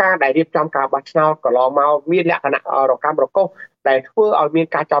ការដែលរៀបចំការបោះឆ្នោតកន្លងមកមានលក្ខណៈរកាំរកុសដែលធ្វើឲ្យមាន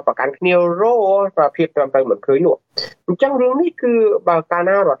ការចោទប្រកាន់គ្នារភាពត្រឹមត្រូវមិនឃើញនោះអញ្ចឹងរឿងនេះគឺបើកាល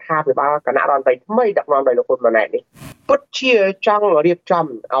ណារដ្ឋាភិបាលគណៈរដ្ឋមន្ត្រីថ្មីដឹកនាំដោយលោកហ៊ុនម៉ាណែតនេះពិតជាចង់រៀបចំ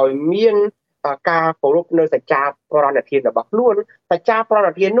ឲ្យមានការគោរពនៅសច្ចាប្រណិធានរបស់ខ្លួនសច្ចាប្រ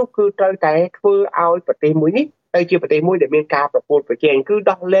ណិធាននោះគឺត្រូវតែធ្វើឲ្យប្រទេសមួយនេះទៅជាប្រទេសមួយដែលមានការប្រកួតប្រជែងគឺ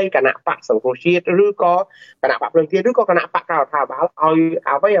ដោះលែងគណៈបកសង្គ្រោះជាតិឬក៏គណៈបកភ្លើងទៀនឬក៏គណៈបកកៅថាបាលឲ្យ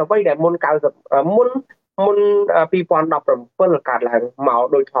អ្វីដែលមុនមុន2017កើតឡើងមក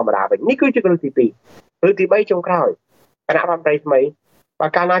ដោយធម្មតាវិញនេះគឺជារឿងទី2ឬទី3ចុងក្រោយគណៈរដ្ឋមន្ត្រីថ្មីបើ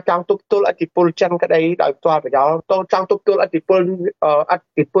កាលណាចង់ទប់ទល់ឥទ្ធិពលចិនក្តីដោយផ្ទាល់ប្រយោលចង់ទប់ទល់ឥទ្ធិ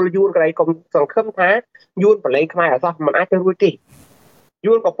ពលយួនក្តីកុំសង្ឃឹមថាយួនប្រឡែងខ្មែរអសោះមិនអាចទៅរួចទេ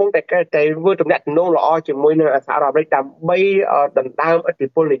យួនកំពុងតែធ្វើទំនាក់ទំនងល្អជាមួយនឹងសហរដ្ឋអាមេរិកដើម្បីដណ្ដើមឥទ្ធិ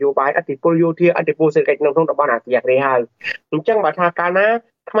ពលនយោបាយឥទ្ធិពលយោធាឥទ្ធិពលសេដ្ឋកិច្ចក្នុងតំបន់អាស៊ីអាគ្នេយ៍ហើយអញ្ចឹងបើថាកាលណា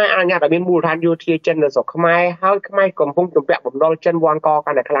ខ្មែរអនុញ្ញាតឲ្យមានមូលដ្ឋានយោធាចិននៅស្រុកខ្មែរហើយខ្មែរកំពុងទំពាក់បំណុលចិនវាន់ក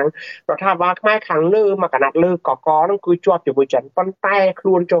កាន់តែខ្លាំងរដ្ឋាភិបាលខ្មែរខាងលើមកកណាត់លើកកហ្នឹងគឺជាប់ជាមួយចិនប៉ុន្តែខ្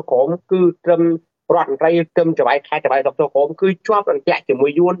លួនចូលក្រមគឺត្រឹមរដ្ឋមន្ត្រីទឹមច្បាយខេត្តច្បាយស្រុកចូលក្រមគឺជាប់អន្ទាក់ជាមួ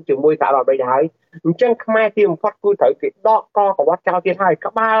យយួនជាមួយសហរដ្ឋអាមេរិកហើយអញ្ចឹងខ្មែរទីបំផុតគឺត្រូវគេដកកកវត្តចោលទៀតហើយ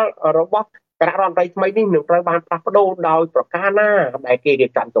ក្បាលរបស់គណៈរដ្ឋមន្ត្រីថ្មីនេះនឹងត្រូវបានផ្លាស់ប្ដូរដោយប្រការណាដែលគេរៀ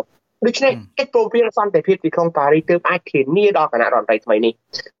បចំទុកដូច្នេះកិច្ចព្រមព្រៀងសន្តិភាពទីក្រុងប៉ារីសទើបអាចធានាដល់គណៈរដ្ឋមន្ត្រីថ្មីនេះ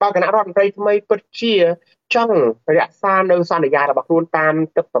បើគណៈរដ្ឋមន្ត្រីថ្មីពិតជាចង់រក្សានៅសន្យារបស់ខ្លួនតាម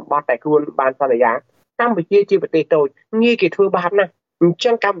ទឹកសម្បត្តិតែខ្លួនបានសន្យាកម្ពុជាជាប្រទេសតូចងាយគេធ្វើបាបណាស់អញ្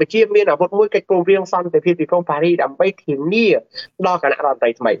ចឹងកម្ពុជាមានអាវុធមួយកិច្ចព្រមព្រៀងសន្តិភាពទីក្រុងប៉ារីសដើម្បីធានាដល់គណៈរដ្ឋមន្ត្រី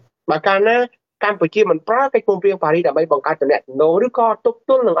ថ្មីបើកាលណាកម្ពុជាមិនប្រើកិច្ចព្រមព្រៀងប៉ារីសដើម្បីបង្កើតទំនាក់ទំនងឬក៏ទប់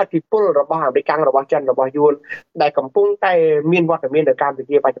ទល់នឹងឥទ្ធិពលរបស់អាមេរិករបស់ចិនរបស់យួនដែលកំពុងតែមានវត្តមាននៅកម្ពុ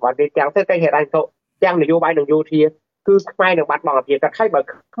ជាបច្ចុប្បន្ននេះទាំងសេដ្ឋកិច្ចហិរញ្ញវត្ថុទាំងនយោបាយនិងយោធាគឺខ្មែរនឹងបាត់បង់អភិជាហើយបើ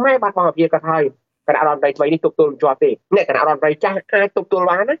ខ្មែរបាត់បង់អភិជាហើយគណៈរដ្ឋមន្ត្រីថ្មីនេះទប់ទល់មិនជាប់ទេអ្នកគណៈរដ្ឋមន្ត្រីចាស់អាចទប់ទល់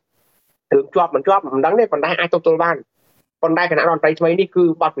បានណារឿងជាប់មិនជាប់មិនដឹងទេប៉ុន្តែអាចទប់ទល់បានប៉ុន្តែគណៈរដ្ឋមន្ត្រីថ្មីនេះគឺ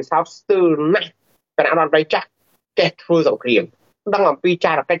បាត់ពិសោធន៍ស្ទើរណាស់គណៈរដ្ឋមន្ត្រីចាស់ចេះធ្វើសង្គ្រាមដឹងអំពី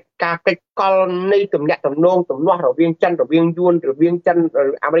ចារកិច្ចការកិច្ចកលនៃទំនាក់ទំនងទំនាស់រវាងចិនរវាងយួនរវាងចិន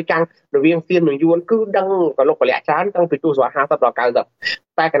អាមេរិករវាងសៀមនិងយួនគឺដឹងកលុកកលៈច្រើនតាំងពីទសវត្ស50ដល់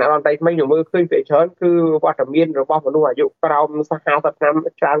90តែគណៈរដ្ឋមន្ត្រីថ្មីខ្ញុំមើលឃើញពីច្រើនគឺវត្តមានរបស់មនុស្សអាយុក្រោម50ឆ្នាំ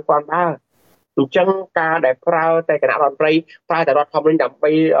ច្រើនពាន់ដើរអញ្ចឹងការដែលប្រើតែគណៈរដ្ឋមន្ត្រីប្រើតែរដ្ឋធម្មនុញ្ញដើម្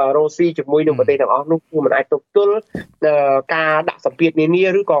បីរកស៊ីជាមួយនឹងប្រទេសទាំងអស់នោះគឺមិនអាចទប់ទល់ការដាក់សម្ពាធនានា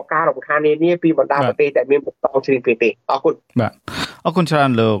ឬក៏ការរំខាននានាពីបណ្ដាប្រទេសដែលមានបកតងជ្រៀងគ្នាទេអរគុណបាទអរគុណច្រើន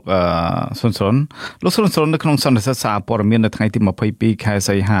លោកសុនសុនលោកសុនសុននៅក្នុងសន្និសីទសារព័ត៌មាននៅថ្ងៃទី22ខែ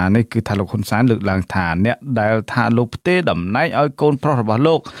សីហានេះគឺថាលោកហ៊ុនសែនលើកឡើងថាអ្នកដែលថាលោកផ្ទេរតំណែងឲ្យកូនប្រុសរបស់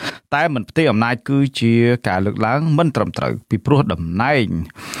លោកតែមិនផ្ទេរអំណាចគឺជាការលើកឡើងមិនត្រឹមត្រូវពីព្រោះតំណែង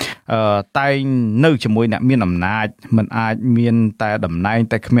តែងនៅជាមួយអ្នកមានអំណាចមិនអាចមានតែតំណែង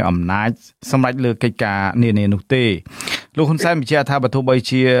តែគ្មានអំណាចសម្រាប់លើកិច្ចការនានានោះទេលោកហ៊ុនសែនបញ្ជាក់ថាបើទោះបី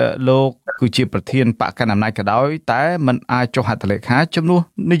ជាលោកគឺជាប្រធានបកកណ្ដាលអំណាចក៏ដោយតែមិនអាចចុះហត្ថលេខាជំនួស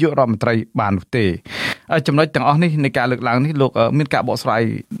នាយករដ្ឋមន្ត្រីបាននោះទេចំណុចទាំងអស់នេះនៃការលើកឡើងនេះលោកមានការបកស្រាយ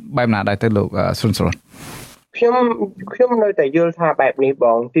បែបណាដែរទៅលោកសុនសុនខ្ញុំនៅតែយល់ថាបែបនេះប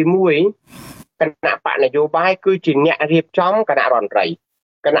ងទី1គណៈបកនយោបាយគឺជាអ្នករៀបចំគណៈរដ្ឋមន្ត្រី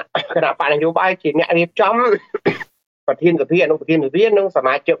គណៈបកនយោបាយជាអ្នករៀបចំប្រធានសភាអនុប្រធានសភានិងស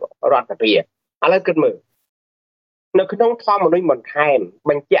មាជិករដ្ឋសភាឥឡូវគិតមើលនៅក្នុងធម្មនុញ្ញបន្ថែម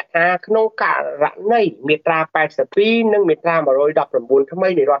បញ្ជាក់ថាក្នុងករណីមាត្រា82និងមាត្រា119ថ្មី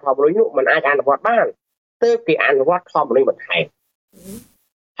នៃរដ្ឋធម្មនុញ្ញនោះមិនអាចអនុវត្តបានទើបគេអនុវត្តធម្មនុញ្ញបន្ថែម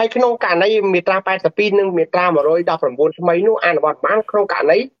ហើយក្នុងករណីមាត្រា82និងមាត្រា119ថ្មីនោះអនុវត្តបានក្នុងករ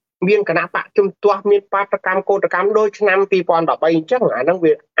ណីមានគណៈបកជំទាស់មានបាតកម្មកោតកម្មដូចឆ្នាំ2013អញ្ចឹងអាហ្នឹង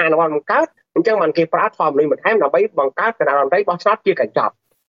វាអនុវត្តបង្កើតអញ្ចឹងបានគេប្រើធម្មនុញ្ញបន្ថែមដើម្បីបង្កើតគណៈរដ្ឋមន្ត្រីបោះឆ្នោតជាកញ្ចប់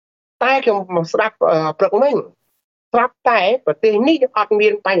តែខ្ញុំមកស្ដាប់ព្រឹកមិញស្រាប់តែប្រទេសនេះអត់មា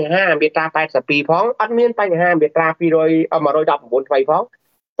នបញ្ហាមាត្រា82ផងអត់មានបញ្ហាមាត្រា119ថ្មីផង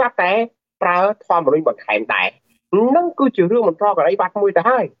ស្រាប់តែប្រើធម្មនុញ្ញបន្ថែមដែរនឹងគឺជារឿងមិនប្រក្រតីបាត់មួយទៅ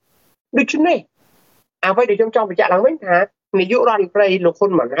ហើយដូច្នេះអ្វីដែលខ្ញុំចង់បញ្ជាក់ឡើងវិញថានាយករដ្ឋមន្ត្រីលោកហ៊ុ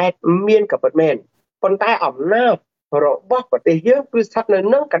នម៉ាណែតមានក៏ពិតមែនប៉ុន្តែអំណាចរបស់ប្រទេសយើងគឺស្ថិតនៅ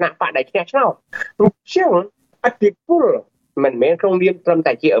នឹងគណៈបកដែលឈ្នះឆ្នោតអញ្ចឹងអធិពលមិនមែនក្នុងនាមត្រឹម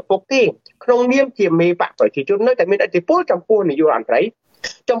តែជាឪពុកទេក្នុងនាមជាមេបកប្រជាជននៅតែមានអធិពលចំពោះនាយករដ្ឋមន្ត្រី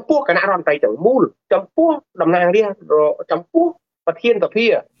ចំពោះគណៈរដ្ឋមន្ត្រីទាំងមូលចំពោះតំណាងរាស្ត្រចំពោះប្រធានសភា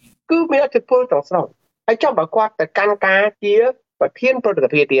គឺមានអធិពលទាំងស្រុងហើយចង់បើគាត់ទៅកាន់ការជាប្រធានប្រតិ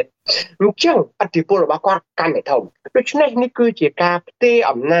ភិទៀតអញ្ចឹងអធិពលរបស់គាត់កាន់តែធំដូច្នេះនេះគឺជាការផ្ទេរ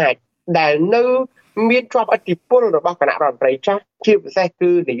អំណាចដែលនៅមានជាប់អធិពលរបស់គណៈរដ្ឋមន្ត្រីចាស់ជាពិសេស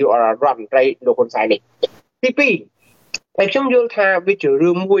គឺនាយករដ្ឋមន្ត្រីលោកហ៊ុនសែននេះទី2តែខ្ញុំយល់ថាវាជា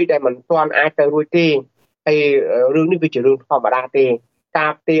រឿងមួយដែលមិនទាន់អាចទៅរួចទេហើយរឿងនេះវាជារឿងធម្មតាទេកា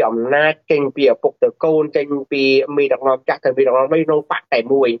រផ្ទេរអំណាចចេញពីឪពុកទៅកូនចេញពីមេដឹកនាំចាស់ទៅមេដឹកនាំថ្មីក្នុងបកតែ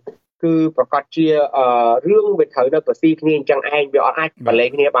មួយគឺប្រកាសជារឿងវាត្រូវនៅប្រស៊ីគ្នាអញ្ចឹងឯងវាអត់អាចបលែង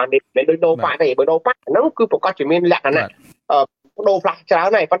គ្នាបានទេមិនដូចដូរបកទេបើដូរបកហ្នឹងគឺប្រកាសជាមានលក្ខណៈដូរផ្លាស់ច្រើន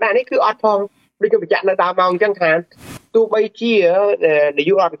ហើយប៉ុន្តែនេះគឺអត់ផងដូចខ្ញុំបញ្ជាក់នៅដើមមកអញ្ចឹងថាទោះបីជានា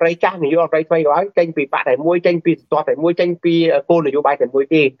យករដ្ឋមន្ត្រីចាស់នាយករដ្ឋមន្ត្រីថ្មីក៏ហើយចេញពីបកតែមួយចេញពីស្ទាត់តែមួយចេញពីគោលនយោបាយតែមួយ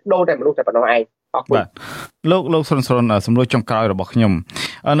ទេដូរតែមនុស្សតែប៉ុណ្ណោះឯង បាទលោកសុនសំណួរចុងក្រោយរបស់ខ្ញុំ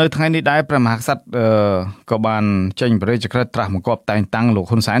នៅថ្ងៃនេះដែរព្រះមហាក្សត្រក៏បានចេញបរិយាក្រឹត្យត្រាស់បង្គាប់តែងតាំងលោក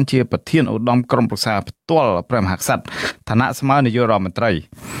ហ៊ុនសែនជាប្រធានឧត្តមក្រុមប្រឹក្សាផ្ទាល់ព្រះមហាក្សត្រឋានៈស្មើនាយករដ្ឋមន្ត្រី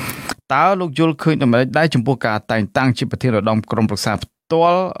តើលោកយល់ឃើញដំណេចដែរចំពោះការតែងតាំងជាប្រធានឧត្តមក្រុមប្រឹក្សាផ្ទា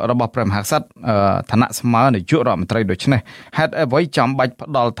ល់របស់ព្រះមហាក្សត្រឋានៈស្មើនាយករដ្ឋមន្ត្រីដូច្នេះហេតុអ្វីចាំបាច់ផ្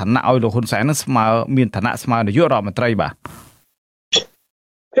ដល់ឋានៈឲ្យលោកហ៊ុនសែននឹងស្មើមានឋានៈស្មើនាយករដ្ឋមន្ត្រីបាទ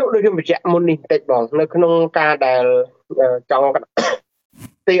ខ្ញុំដូចខ្ញុំបញ្ជាក់មុននេះបន្តិចបងនៅក្នុងការដែលចង់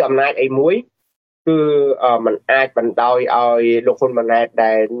ទីអំណាចអីមួយគឺมันអាចបណ្ដោយឲ្យលោកហ៊ុនម៉ាណែត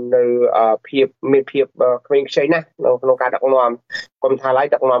ដែលនៅភាពមានភាពក្មេងខ្ចីណាស់នៅក្នុងការដឹកនាំគុំថាឡើយ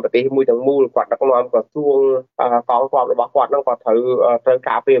ដឹកនាំប្រទេសមួយទាំងមូលគាត់ដឹកនាំក្រសួងកងទ័ពរបស់គាត់នឹងក៏ត្រូវ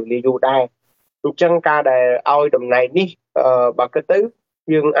ការពេលវេលាយូរដែរអញ្ចឹងការដែលឲ្យតំណែងនេះបើគិតទៅ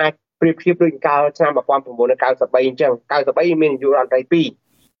យើងអាចប្រៀបធៀបដូចកាលឆ្នាំ1993អញ្ចឹង93មាននាយករដ្ឋមន្ត្រី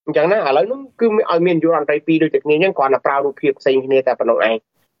2អញ្ចឹងណាឥឡូវនោះគឺឲ្យមាននាយករដ្ឋមន្ត្រី2ដូចតែគ្នាអញ្ចឹងគ្រាន់តែប្រើរូបភាពផ្សេងគ្នាតែប៉ុណ្ណឹងឯង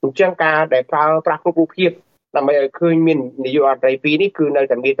អញ្ចឹងការដែលប្រើប្រាស់គ្រប់រូបភាពដើម្បីឲ្យឃើញមាននាយករដ្ឋមន្ត្រី2នេះគឺនៅ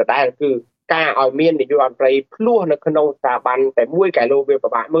តែមានដដែលគឺការឲ្យមាននាយករដ្ឋមន្ត្រីភ្លោះនៅក្នុងស្ថាប័នតែមួយកែលោវាពិ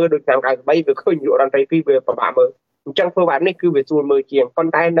បាកមើលដូចឆ្នាំ93វាឃើញនាយករដ្ឋមន្ត្រី2វាពិបាកមើលអញ្ចឹងធ្វើបែបនេះគឺវាស្រួលមើលជាងប៉ុ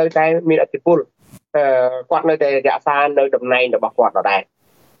ន្តែនៅតែមានឥទ្ធិពលគាត់នៅតែរក្សានៅតំណែងរបស់គាត់ដដែល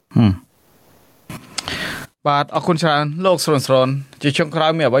បាទអរគុណច្រើនលោកស្រូនជាចុងក្រោ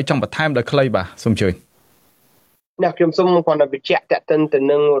យមានអ្វីចង់បន្ថែមដល់ខ្លីបាទសូមជួយខ្ញុំសូមគាត់ទៅបញ្ជាក់តទៅ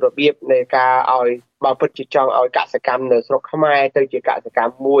នឹងរបៀបនៃការឲ្យបើពិតជាចង់ឲ្យកសិកម្មនៅស្រុកខ្មែរទៅជាកសិក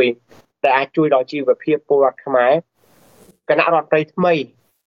ម្មមួយដែលអាចជួយដល់ជីវភាពពលរដ្ឋខ្មែរគណៈរដ្ឋមន្ត្រីថ្មី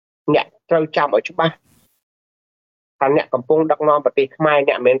អ្នកត្រូវចាំឲ្យច្បាស់ថាអ្នកកំពុងដឹកនាំប្រទេសខ្មែរ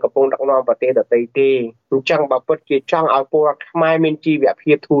អ្នកមិនមែនកំពុងដឹកនាំប្រទេសដទៃទេអញ្ចឹងបើពិតជាចង់ឲ្យពលរដ្ឋខ្មែរមានជីវ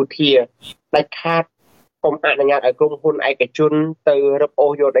ភាពធូរធារដាច់ខាតកុំអនុញ្ញាតឲ្យក្រុមហ៊ុនឯកជនទៅរឹបអូ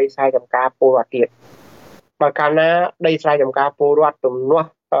សយកដីស្រែចម្ការពលរដ្ឋទៀតបើកាលណាដីស្រែចម្ការពលរដ្ឋទំនាស់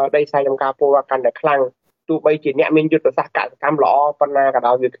ដីស្រែចម្ការពលរដ្ឋកាន់តែខ្លាំងទោះបីជាអ្នកមានយុទ្ធសាស្ត្រកសិកម្មល្អប៉ុណ្ណាក៏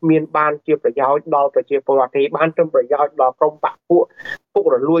ដោយវាគ្មានបានជាប្រយោជន៍ដល់ប្រជាពលរដ្ឋទេបានត្រឹមប្រយោជន៍ដល់ក្រុមបកពួកពុក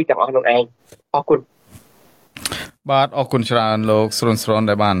រលួយទាំងអស់នោះឯងអរគុណបាទអរគុណច្រើនលោកស្រុន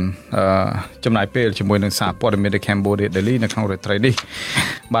ដែលបានចំណាយពេលជាមួយនឹងសារព័ត៌មាន The Cambodia Daily នៅក្នុងរាត្រីនេះ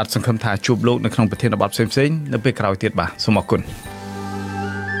បាទសង្ឃឹមថាជួបលោកនៅក្នុងប្រធានបទផ្សេងៗនៅពេលក្រោយទៀតបាទសូមអរគុណ